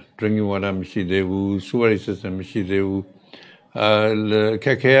water drinking water မရှိသေးဘူး sewerage system မရှိသေးဘူးခ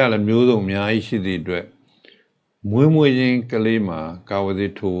က်ခဲရလည်းမျိုးစုံအများကြီးရှိသည့်အတွက်မွေးချင်းကလေးမှာကာဝယ်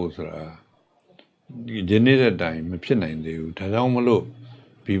ဆေးထိုးဆိုတာဒီနေ့တဲ့တိုင်မဖြစ်နိုင်သေးဘူးဒါကြောင့်မလို့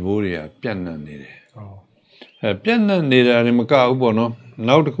ဘီဘိုးတွေကပြန့်နှံ့နေတယ်ပြန့်နှံ့နေတာလည်းမကဘူးပေါ့နော်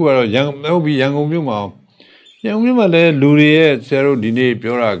နောက်တစ်ခုကတော့ရန်ကုန်မြို့မှာလည်းလူတွေရဲ့ဆရာတို့ဒီနေ့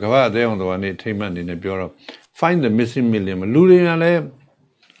ပြောတာကမ္ဘာအသေးအောင်တော်ကနေထိမ့်မှတ်နေနေပြောတော့ find the missing million လူတွေကလည်း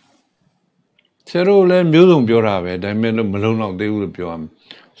ဆရာတို့လည်းမျိုးစုံပြောတာပဲဒါပေမဲ့မလုံလောက်သေးဘူးလို့ပြောရမယ်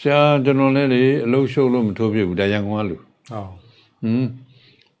ဆရာကျွန်တော်လည်းလေအလုပ်ရှုပ်လို့မထိုးဖြစ်ဘူးဒါရန်ကုန်ကလူ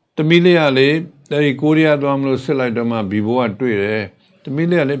တမီးလေးကလေအဲဒီကိုရီးယားသွားမလို့စစ်လိုက်တော့မှဘီဘိုးကတွေ့တယ်တမီး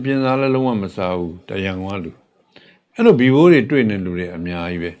လေးကလည်းပြင်စားလည်းလုံးဝမစားဘူးဒါရန်ကုန်ကလူအဲ့လိုဘီဘိုးတွေတွေ့နေလူတွေအများ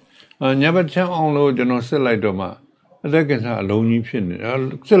ကြီးပဲညဘက်ချမ်းအောင်လို့ကျွန်တော်စစ်လိုက်တော့မှအသက်ကစားအလုံးကြီးဖြစ်နေ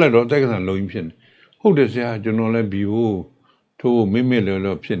စစ်လိုက်တော့အသက်ကစားအလုံးကြီးဖြစ်နေဟုတ်တယ်ဆရာကျွန်တော်လည်းဘီဘိုးထိုးမိ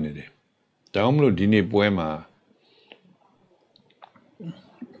လောဖြစ်နေတယ်ဒါမှမဟုတ်ဒီနေ့ပွဲမှာ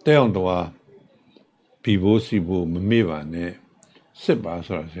တဲ့အောင်တော့ဘီဘိုးစီဘိုးမမေ့ပါနဲ့စစ်ပါ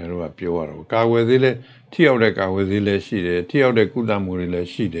ဆိုတာဆရာတို့ကပြောရတော့ကာဝယ်သေးလဲထိရောက်တဲ့ကာဝယ်သေးလဲရှိတယ်ထိရောက်တဲ့ကုသမှုတွေလည်း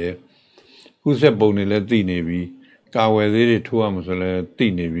ရှိတယ်ကုဆက်ပုံတွေလည်းသိနေပြီကာဝယ်သေးတွေထိုးရမှာဆိုလည်းသိ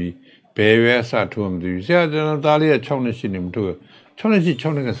နေပြီဘယ်ရွယ်အစထိုးမှမသိဘူးဆရာကျွန်တော်သားလေးက6နှစ်ရှိနေမထိုး6နှစ်ကစ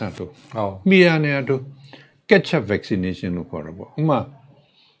ထိုးဟုတ်မိရနေတော့ catch up vaccination လို့ခေါ်တော့ပေါ့ဥမာ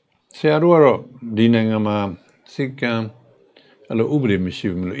ဆရာတို့ကတော့ဒီနိုင်ငံမှာစိတ်ကံအဲ့လိုဥပဒေမရှိ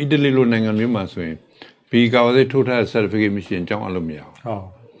ဘူးမလို့အီတလီလိုနိုင်ငံမျိုးမှာဆိုရင်ဘီကာဝယ်ဆေးထိုးထားတဲ့ certificate မရှိရင်ကြောင်းအလုပ်မရဘူး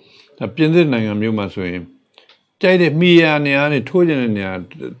ဒါပြင်သစ်နိုင်ငံမျိုးမှာဆိုရင်ကြိုက်တဲ့မိရနေရာနဲ့ထိုးကျင်တဲ့နေရာ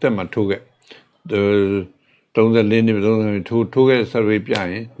တက်မှထိုးခဲ့34နှစ်ထိုးခဲ့ survey ပြ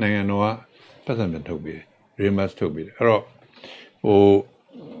ရင်နိုင်ငံတော်ကပတ်စံပြန်ထုတ်ပေးတယ် reimburse ထုတ်ပေးတယ်အဲ့တော့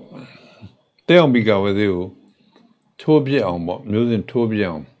တဲ့အောင်ဘီကာဝယ်ဆေးကိုထိုးပြအောင်ပေါ့မျိုးစင်ထိုးပြ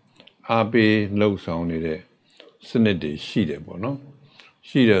အောင်အားပေးလှုပ်ဆောင်နေတဲ့စနစ်တွေရှိတယ်ပေါ့နော်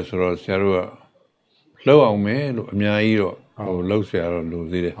ရှိတယ်ဆိုတော့ဆရာတို့ကလှုပ်အောင်မယ်လို့အများကြီးတော့လှုပ်ဆရာတော့လို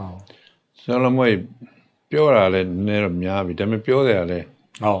သေးတယ်ဆရာလည်းမဟုတ်ပြောတာလည်းနည်းတော့များပြီဒါပေမဲ့ပြောတယ်လည်း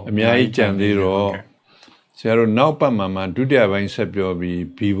အများကြီးကြံသေးတော့ဆရာတို့နောက်ပတ်မှာဒုတိယပိုင်းဆက်ပြောပြီး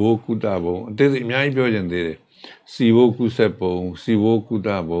ဘီဘိုးကုသပုံအသေးစိတ်အများကြီးပြောကျင်သေးတယ်စီဘိုးကုဆက်ပုံစီဘိုးကုသ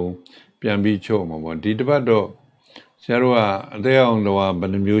ပုံပြန်ပြီးချုပ်မှာပေါ့ဒီတစ်ပတ်တော့ဆရာတို့ကအသေးအောင်တော့ဘ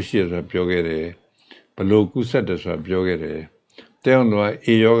ယ်နှမျိုးရှိရဆိုတာပြောခဲ့တယ်ဘလို့ကုဆက်တယ်ဆိုတာပြောခဲ့တယ်တဲ့အောင်တော့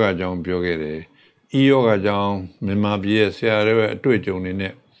အေယောဂါကြောင့်ပြောခဲ့တယ်ဤယောဂါကြောင့်မြန်မာပြည်ရဲ့ဆရာတွေရဲ့အတွေ့အကြုံတွေ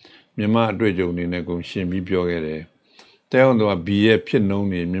နဲ့မြန်မာအတွေ့အကြုံတွေနဲ့ကိုရှင်းပြီးပြောခဲ့တယ်တဲ့အောင်တော့ဘီရဲ့ဖြစ်နှုံး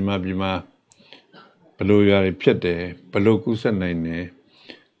နေမြန်မာပြည်မှာဘလို့ຢာတွေဖြစ်တယ်ဘလို့ကုဆက်နိုင်တယ်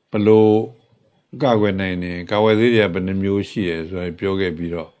ဘလို့ကာကွယ်နိုင်တယ်ကာကွယ်ဆေးတွေကဘယ်နှမျိုးရှိတယ်ဆိုတာပြောခဲ့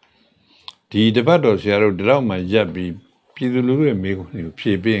ပြီးတော့ဒီတပတ်တော်ဆရာတို့ဒီလောက်မှရပ်ပြီးပြည်သူလူထုရဲ့မေးခွန်းတွေကို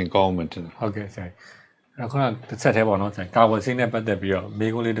ဖြေပေးရင်ကောင်းမှတင်တယ်ဟုတ်ကဲ့ဆရာအဲ့ခုနတစ်ဆက်သေးပေါ့နော်ဆရာကာကွယ်ဆေးနဲ့ပတ်သက်ပြီးတော့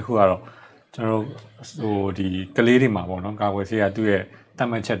မေးခွန်းလေးတစ်ခုကတော့ကျွန်တော်တို့ဒီကလေးတွေမှာပေါ့နော်ကာကွယ်ဆေးကသူ့ရဲ့တတ်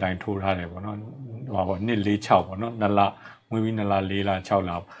မှတ်ချက်တိုင်းထိုးထားတယ်ပေါ့နော်ဟိုပါ2 4 6ပေါ့နော်2လဝင်ပြီး2လ4လ6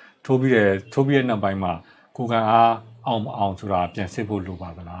လထိုးပြီးတဲ့နောက်ပိုင်းမှာကို ကိုကအားအောင်ဆိုတာပြန်စစ်ဖို့လိုပါ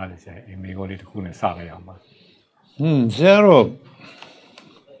သလားတဲ့ဆရာအမေကိုလေးတစ်ခုနဲ့စလိုက်အောင်ပါဆရာတော့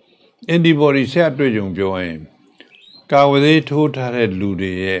antibody ဆရာတွေ့ကြုံပြောရင်ကာဝေးသေးထိုးထားတဲ့လူ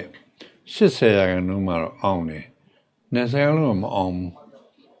တွေရဲ့80%မှာတော့အောင်တယ်20%တော့မအောင်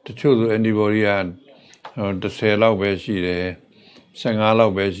တချို့ဆို antibody က10လောက်ပဲရှိတယ်15လော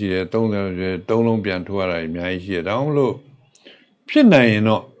က်ပဲရှိတယ်30 3လုံးပြန်ထိုးရတာအများကြီးရှိတယ်ဒါမှမဟုတ်ဖြစ်နိုင်ရင်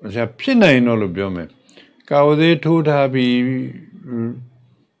တော့ဆရာဖြစ်နိုင်ရင်တော့လို့ပြောမယ်ကာဝေးသေးထိုးထားပြီး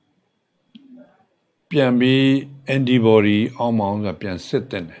ပြန်ပြီး antibody အောင်မအောင်ဆိုတာပြန်စစ်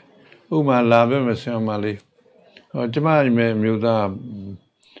တဲ့တယ်ဥပမာလာပဲမဆရာမလေးကျမမျိုးသား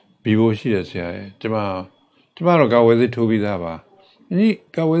ဘီဘိုရှိတယ်ဆရာရဲ့ကျမတော့ကာဝေးသေးထိုးပြီးသားပါဒီ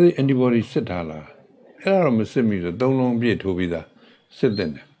ကာဝေးသေး antibody စစ်ထားလားအဲ့ဒါတော့မစစ်မိဆို3လုံးပြည့်ထိုးပြီးသားစစ်တဲ့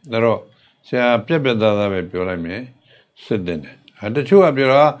တယ်ဒါတော့ဆရာပြက်သားပဲပြောလိုက်မယ်စစ်တဲ့တယ်တချို့ကပြော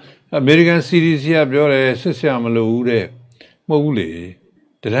တာ American CDC ကပြောတယ်စစ်ဆရာမလို့ဘူးတဲ့မဟုတ်ဘူးလေ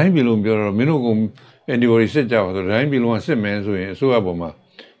တတိုင်းပြည်လုံးပြောတော့မင်းတို့က antibody စစ်ကြပါဆိုတတိုင်းပြည်လုံးကစစ်မယ်ဆိုရင်အစိုးရပေါ်မှာ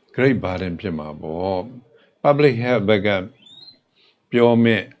great burden ဖြစ်မှာပေါ့ public health ဘက်ကပြော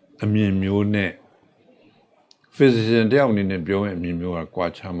မဲ့အမြင်မျိုးနဲ့ physician တယောက်အနေနဲ့ပြောမဲ့အမြင်မျိုးကကွာ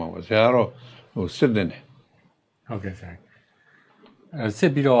ခြားမှာပါဆရာကတော့စစ်တဲ့တယ်ဟုတ်ကဲ့ဆရာစ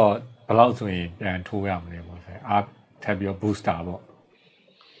စ်ပြီးတော့ဘယ်လောက်ဆိုရင်ပြန်ထိုးရမလဲပေါ့ဆရာအားထပ်ပြီးတော့ booster ပေါ့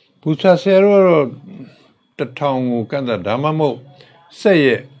booster ဆရာတော့1000ကိုကန့်သက်ဒါမှမဟုတ်ဆ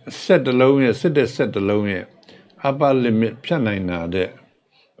က်တစ်လုံးရဲ့စစ်တဲ့ဆက်တစ်လုံးရဲ့ upper limit ဖြတ်နိုင်တာတဲ့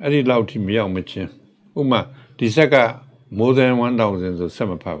အဲ့ဒီလောက်ထိမရောက်မချင်းဥပမာဒီဆက်က more than 1000ဆိုဆက်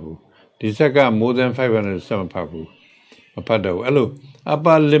မဖတ်ဘူးဒီဆက်က more than 500ဆက်မဖတ်ဘူးမဖတ်တော့အဲ့လို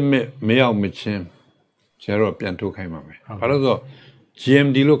upper limit မရောက်မချင်းဆရာတော့ပြန်ထိုးခိုင်းပါမယ်ဘာလို့ဆို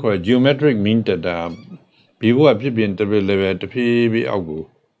GMD လို့ခေါ်တယ် geometric mean တက်တာဘီဘိုကဖြစ်ပြင် level တဖြည်းဖြည်းအောက်ကို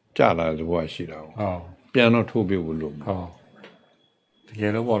ကျလာတဲ့ဘဝရှိတာဟုတ်ပြန်တော့ထိုးပြဖို့လို့ဟုတ်တက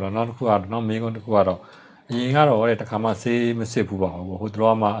ယ်လို့ပေါ့တော့နောက်တစ်ခုကတော့မင်းကုန်တစ်ခုကတော့အရင်ကတော့တဲ့တခါမှဆေးမစစ်ဘူးပါဘူးဟို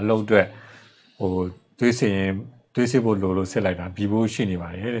တော့မှအလုပ်အတွက်သွေးစစ်ဖို့လိုလို့စစ်လိုက်တာဘီဘိုရှိနေပါ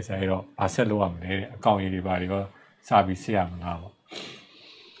တယ်တဲ့ဆရာကြီးတော့ဘာဆက်လုပ်ရမလဲတဲ့အကောင့်ရည်တွေပါတွေရောစပြီးစစ်ရမလားပေါ့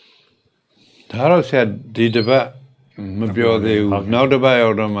ဒါတော့ဆရာဒီတစ်ပတ်မပြောသေးဘူးနောက်တစ်ပတ်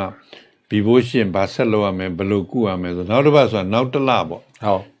ရောက်တော့မှဘီဘိုရှင်ဘာဆက်လုပ်ရမလဲဘယ်လိုကုရမလဲဆိုနောက်တစ်ပတ်ဆိုတာနောက်တစ်လပေါ့ဟု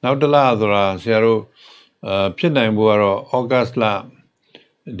တ်နောက်တစ်လဆိုတာဆရာတို့ဖြစ်နိုင်ဖို့ကတော့ဩဂတ်လ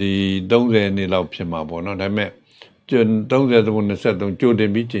ဒီ30နေ့လောက်ဖြစ်မှာပေါ့နော်ဒါပေမဲ့30 23ကြိုတ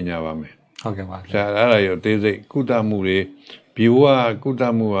င်ပြီးကြီးညာပါမယ်ဟုတ်ကဲ့ပါဆရာအဲ့ဒါရောအသေးစိတ်ကုသမှုတွေဘီဘိုကကုသ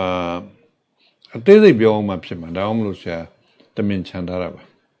မှုကအသေးစိတ်ပြောအောင်မှဖြစ်မှာဒါအောင်မလို့ဆရာတမင်ချန်ထားတာပါ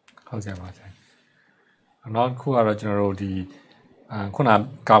ဟုတ်ကဲ့ပါဆရာနောက်ခုကတော့ကျွန်တော်တို့ဒီခုန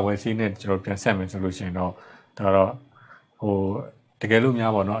ကာဝယ်ဆေးနဲ့ကျွန်တော်ပြန်ဆက်မယ်ဆိုလို့ရှိရင်တော့ဒါတော့တကယ်လို့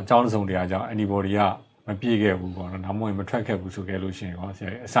များပေါ့နော်အကြောင်းစုံတရားကြောင့် antibody ကမပြည့်ခဲ့ဘူးပေါ့နော်ဒါမှမဟုတ်မထွက်ခဲ့ဘူးဆိုခဲ့လို့ရှိရင်ရောဆ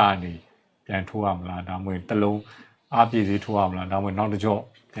ရာအစအနေပြန်ထိုးရမလားဒါမှမဟုတ်တစ်လုံးအားပြည့်စေးထိုးရမလားဒါမှမဟုတ်နောက်တစ်ကြော့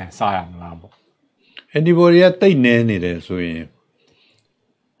ပြန်စရမလားပေါ့ antibody ကတိတ်နေနေတယ်ဆိုရင်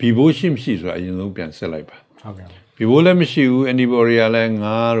ဘီဘိုရှိမရှိဆိုတာအရင်ဆုံးပြန်ဆက်လိုက်ပါဟုတ်ကဲ့ဘီဘိုလည်းမရှိဘူး antibody ကလည်း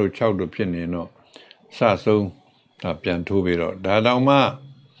9တို့6တို့ဖြစ်နေတော့စဆုံးဒါပြန်ထိုးပြီးတော့ဒါတောင်မှ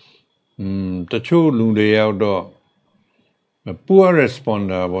တချို့လူတွေရောက်တော့ poor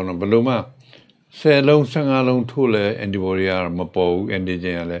responder ပေါ့နော်ဘယ်လိုမှ10လုံး15လုံးထိုးလဲ antibody ကမပေါ်ဘူး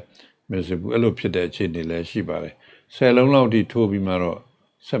antigen ကလည်းမစစ်ဘူးအဲ့လိုဖြစ်တဲ့အခြေအနေလည်းရှိပါတယ်10လုံးလောက်ထိထိုးပြီးမှတော့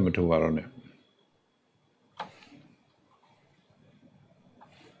ဆက်မထိုးပါတော့နဲ့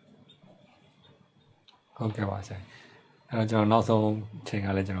ဟုတ်ကဲ့ပါဆရာအဲ့တော့ကျွန်တော်နောက်ဆုံးချိန်က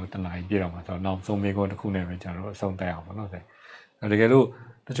လည်းကျွန်တော်တနားပြည့်တော့မှာဆိုတော့နောက်ဆုံးမေးခွန်းတစ်ခုနဲ့ပဲကျွန်တော်တို့အဆုံးသတ်အောင်ပါနော်ဆရာတကယ်လို့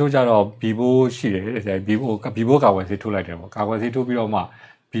တချို့ကြတော့ဘီဘိုရှိတယ်ဆရာဘီဘိုကာကွယ်ဆေးထိုးလိုက်တယ်ပေါ့ကာကွယ်ဆေးထိုးပြီးတော့မှ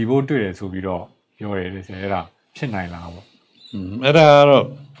ဘီဘိုတွေ့တယ်ဆိုပြီးတော့ပြောတယ်ဆရာအဲ့ဒါဖြစ်နိုင်လားပေါ့အဲ့ဒါကတော့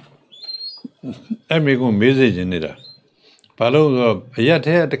အဲ့မေးခွန်းမေးစေချင်နေတာဘာလို့ဆိုတော့အရက်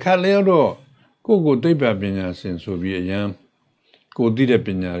ထဲတစ်ခါလဲတော့ကိုသိပ္ပံပညာရှင်ဆိုပြီးအရန်ကိုသိတဲ့ပ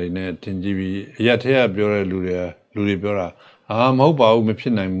ညာတွေနဲ့သင်ကြည့်ပြီးအရက်ထဲကပြောတဲ့လူတွေပြောတာမဟုတ်ပါဘူးမဖြ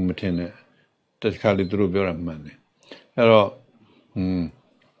စ်နိုင်ဘူးမထင်နဲ့တစ်ခါလေသူတို့ပြောတာမှန်တယ်အဲ့တော့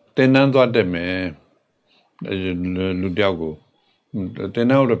တင်နန်းသွားတက်မယ်လူတယောက်ကိုတင်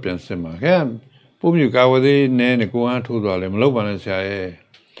နန်းတော့ပြန်စစ်မှာခဲပုံမြူကာဝသေးနဲ့ကိုအားထိုးသွားလဲမလုပ်ပါနဲ့ဆရာရဲ့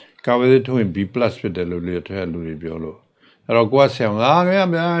ကာဝသေးထိုးရင် B+ ဖြစ်တယ်လို့လေထဲလူတွေပြောလို့အဲ့တော့ကိုကဆရာခင်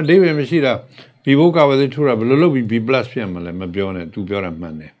ဗျာအဓိပ္ပာယ်မရှိတာဘီဘိုကာဝသေးထိုးတာဘယ်လိုလုပ်ပြီး B+ ဖြစ်မှာလဲမပြောနဲ့သူပြောတာမှ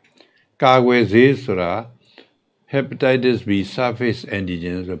န်တယ်ကာကွယ်ဆေးဆိုတာ Hepatitis B surface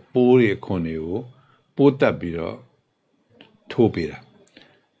antigen ဆိုပိုးတွေအခွန်တွေကိုပိုးတက်ပြီးတော့ထိုးပေးတာ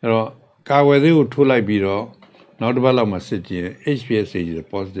အဲ့တော့ကာကွယ်ဆေးကိုထိုးလိုက်ပြီးတော့နောက်တစ်ပတ်လောက်မှစစ်ကြည့်ရင် HPSC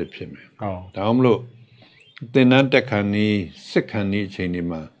positive ဖြစ်မယ်ဟုတ်ဒါမှမဟုတ် တင်နန်းတက်ခါနီးစစ်ခါနီးအချိန်ဒီ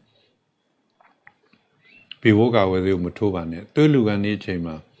မှာဘီဘိုးကဝယ်သေးကိုမထိုးပါနဲ့သွေးလူကန်ဒီအချိန်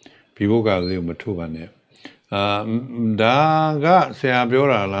မှာဘီဘိုးကဝယ်သေးကိုမထိုးပါနဲ့ဒါကဆရာပြော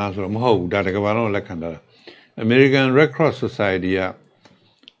တာလားဆိုတော့မဟုတ်ဘူးဒါတကဘာလုံးလက်ခံတာ American Red Cross Society က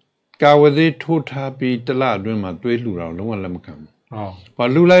ကာဝယ်သေးထိုးထားပြီးတလအတွင်းမှာသွေးလှူတာလုံးဝလက်မခံဘူးဘာ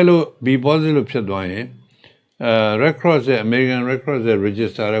လှူလိုက်လို့ B positive လို့ဖြစ်သွားရင်Red Cross ရဲ့ American Red Cross ရဲ့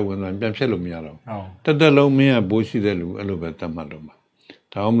register ရဲ့ဝင်သွားပြန်ဖြတ်လို့မရတော့ဘူးတက်လုံးမင်းကဘိုးရှိတဲ့လူအဲ့လိုပဲတတ်မှတ်တော့မှာ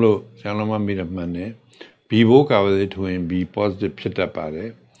ဒါမှမဟုတ်ဆရာလုံးမမိတယ်မှန်တယ် B ဘိုးကာဝယ်သေးထိုးရင် B positive ဖြစ်တတ်ပါတယ်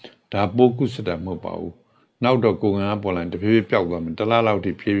ဒါပိုးကုစစ်တာမဟုတ်ပါဘူးနောက်တော့ကိုယ်ကပေါ်လာတဖြည်းဖြည်းပျောက်သွားမယ်တလားလောက်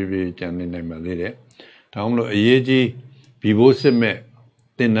ထိဖြည်းဖြည်းကျန်နေနိုင်ပါသေးတယ်ဒါမှမဟုတ်အရေးကြီး B ဘိုးစစ်မဲ့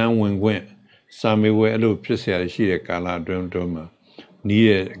တင်နန်းဝင်ခွင့်စာမေးပွဲအဲ့လိုဖြစ်เสียရရှိတဲ့ကာလအတွင်းမှာနီး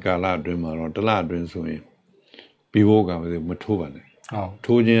တဲ့ကာလအတွင်းမှာတော့တလအတွင်းဆိုရင်ဘီဘိုးကမထိုးပါနဲ့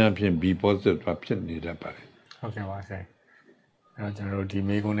ထိုးခြင်းအဖြစ် B positive ဖြစ်နေတတ်ပါတယ်ဟုတ်ကဲ့ပါဆရာအဲ့တော့ကျွန်တော်တို့ဒီ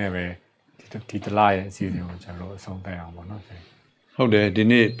မေးခွန်းနဲ့ပဲဒီတလရဲ့အစီအစဉ်ကိုကျွန်တော်တို့အဆုံးသတ်အောင်ပေါ့နော်ဆရာဟုတ်တယ်ဒီ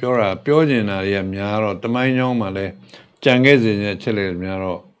နေ့ပြောချင်တာတွေကများတော့တမိုင်းကြောင်းမှာလဲကြံခဲ့စဉ်ရဲ့ချက်လက်များ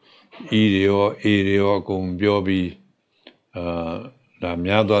တော့ E တွေရော A တွေရောအကုန်ပြောပြီးဒါ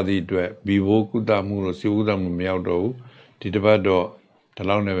များသွားသည့်အတွက်ဘီဘိုးကုသမှုလို့စီကုသမှုမရောက်တော့ဘူးဒီတစ်ပတ်တော့ဒီ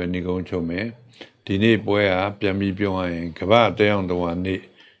လောက်နဲ့ပဲနေကုန်းချုပ်မယ်ဒီနေ့ပွဲကပြန်ပြီးပြောရရင်ကမ္ဘာတဲအောင်တော်နေ့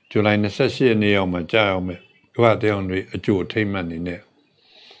ဇူလိုင်28ရက်နေ့ရောက်မှကြာအောင်မယ်ကမ္ဘာတဲအောင်တွေအကျိုးထိမ့်မှတ်နေနဲ့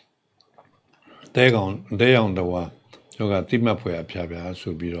တဲအောင်တော်ယောဂတိမတ်ဖွဲ့အဖျားဖျား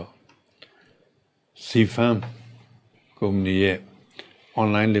ဆိုပြီးတော့ Zifam ကုမ္ပဏီရဲ့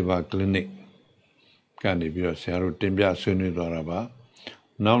online liver clinic ကနေပြီးတော့ဆရာတို့တင်ပြဆွေးနွေးသွားတာပါ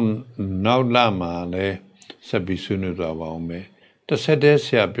နောက်လမှာလည်းဆက်ပြီးဆွေးနွေးသွားပါအောင်မယ်တစ်ဆက်တည်းဆ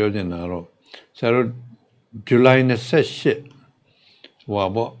ရာပြောချင်တာတော့ဆရာတို့ဇူလိုင်28ဟို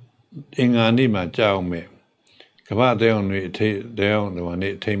ပေါ့အင်္ဂါနေ့မှာကြာအောင်မယ်ကမ္ဘာတဲအောင်တွေအထိတဲအောင်တွေ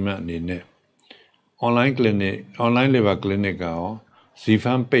နေ့အထိမှအနေနဲ့ online clinic online liver clinic ကရော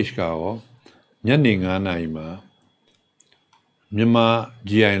Zifam page ကရောညနေ9:00 နာရီမှာမြန်မာ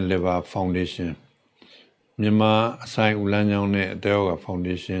GI Liver Foundation မြန်မာအဆိုင်ဦးလန်းချောင်းနဲ့အတဲရောဂါ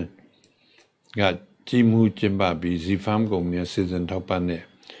Foundation ကကြီးမှုကျင်းပပြီး Zifam ကုမ္ပဏီစီစဉ်ထောက်ပံ့တဲ့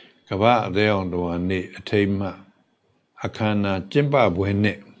ကမ္ဘာအတဲအောင်တော်နေ့အထိမ်းမှအခမ်းအနားကျင်းပပွဲ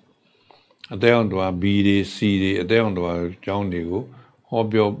နဲ့အတဲအောင်တော် B တွေ C တွေအတဲအောင်တော်အကြောင်းတွေကိုဟော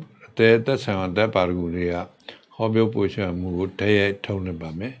ပြောသက်ဆိုင်ရာတပ်ပါကူတွေကဟောပြောပို့ချမှုကိုတည့်ရိုက်ထုတ်နေပါ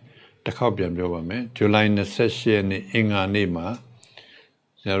မယ်တစ်ခေါက်ပြန်ပြောပါမယ်ဇူလိုင်28ရက်နေ့အင်္ဂါနေ့မှာ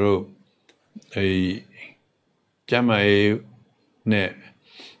ကျတို့ကျမရေးနဲ့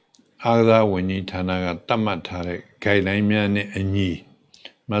အာသာဝန်ကြီးဌာနကတတ်မှတ်ထားတဲ့ guideline များနဲ့အညီ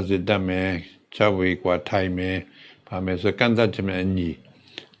မစတတ်မယ်ချက်ဝေကွာထိုင်မယ်ဗာမယ်ဆိုကန်သက်ချက်နဲ့အညီ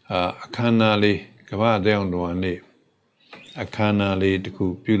အခမ်းအနားလေးကမ္ဘာတဲအောင်တော်နေ့အခမ်းအနားလေးတစ်ခု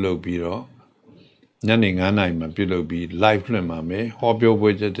ပြုလုပ်ပြီးတော့ညနေ9:00 နာရီမှာပြုလုပ်ပြီး live လွှင့်ပါမယ်ဟောပြောပွဲ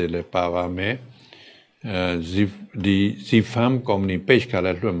ချက်တွေလည်းပါပါမယ်Zifam company page ကလ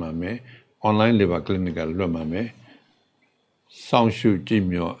ည်းလွှင့်ပါမယ် online liver clinic ကလည်းလွှင့်ပါမယ်စောင့်ရှုကြည့်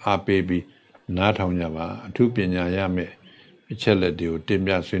မျှော်အားပေးပြီးနားထောင်ကြပါအထူးပညာရမယ်အချက်လက်တွေကိုတင်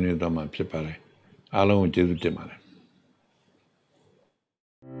ပြဆွေးနွေးတော့မှာဖြစ်ပါတယ်အားလုံးကိုကျေးဇူးတင်ပါတယ်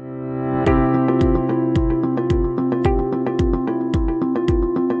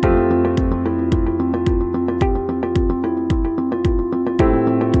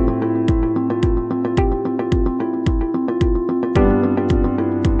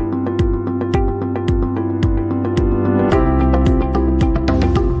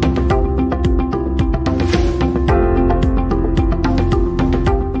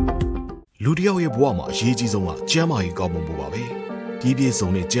လူတစ်ယောက်ရဲ့ဘဝမှာအရေးကြီးဆုံးကကျန်းမာရေးကောင်းမှုပါပဲဒီပြည့်စုံ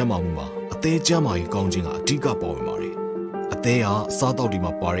တဲ့ကျန်းမာမှုမှာအသေးကျန်းမာရေးကောင်းခြင်းကအဓိကပါဝင်ပါတယ်အသေးဟာစားတောက်တွေ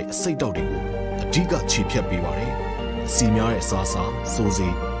မှာပါတဲ့အဆိပ်တောက်တွေကိုအဓိကခြေဖြတ်ပေးပါတယ်စီများတဲ့အစားအစာစိုးစိ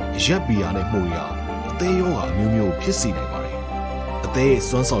မ်ရက်ဘီယာနဲ့မှုရအသေးရောဂါအမျိုးမျိုးဖြစ်စေနိုင်ပါတယ်အသေးရဲ့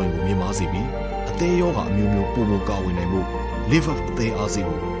စွမ်းဆောင်ရည်ကိုမြင့်မားစေပြီးအသေးရောဂါအမျိုးမျိုးပုံမကာဝင်နိုင်မှု liver အသေးအားစေ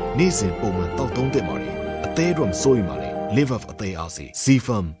ကိုနေ့စဉ်ပုံမှန်တောက်သုံးသင့်ပါတယ်အသေးတော့မစိုးရိမ်ပါနဲ့Live of Athay Asi.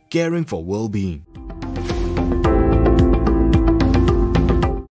 Zifam, caring for well-being.